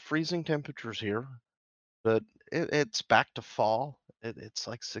bit of freezing temperatures here, but it's back to fall. It's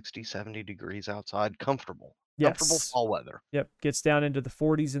like 60, 70 degrees outside, comfortable Yes. fall weather. Yep. Gets down into the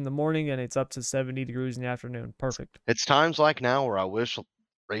 40s in the morning and it's up to 70 degrees in the afternoon. Perfect. It's times like now where I wish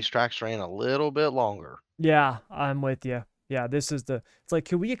racetracks ran a little bit longer. Yeah, I'm with you. Yeah, it's like,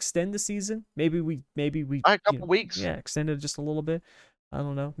 can we extend the season? Maybe we A couple weeks. Yeah, extend it just a little bit. I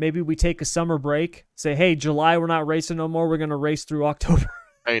don't know. Maybe we take a summer break. Say, hey, July we're not racing no more. We're gonna race through October.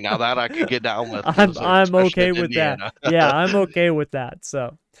 Hey, now that I could get down with. I'm okay with that. Yeah, I'm okay with that.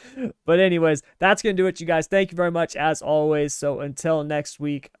 So, but anyways, that's gonna do it, you guys. Thank you very much as always. So until next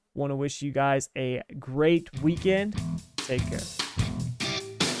week, want to wish you guys a great weekend. Take care.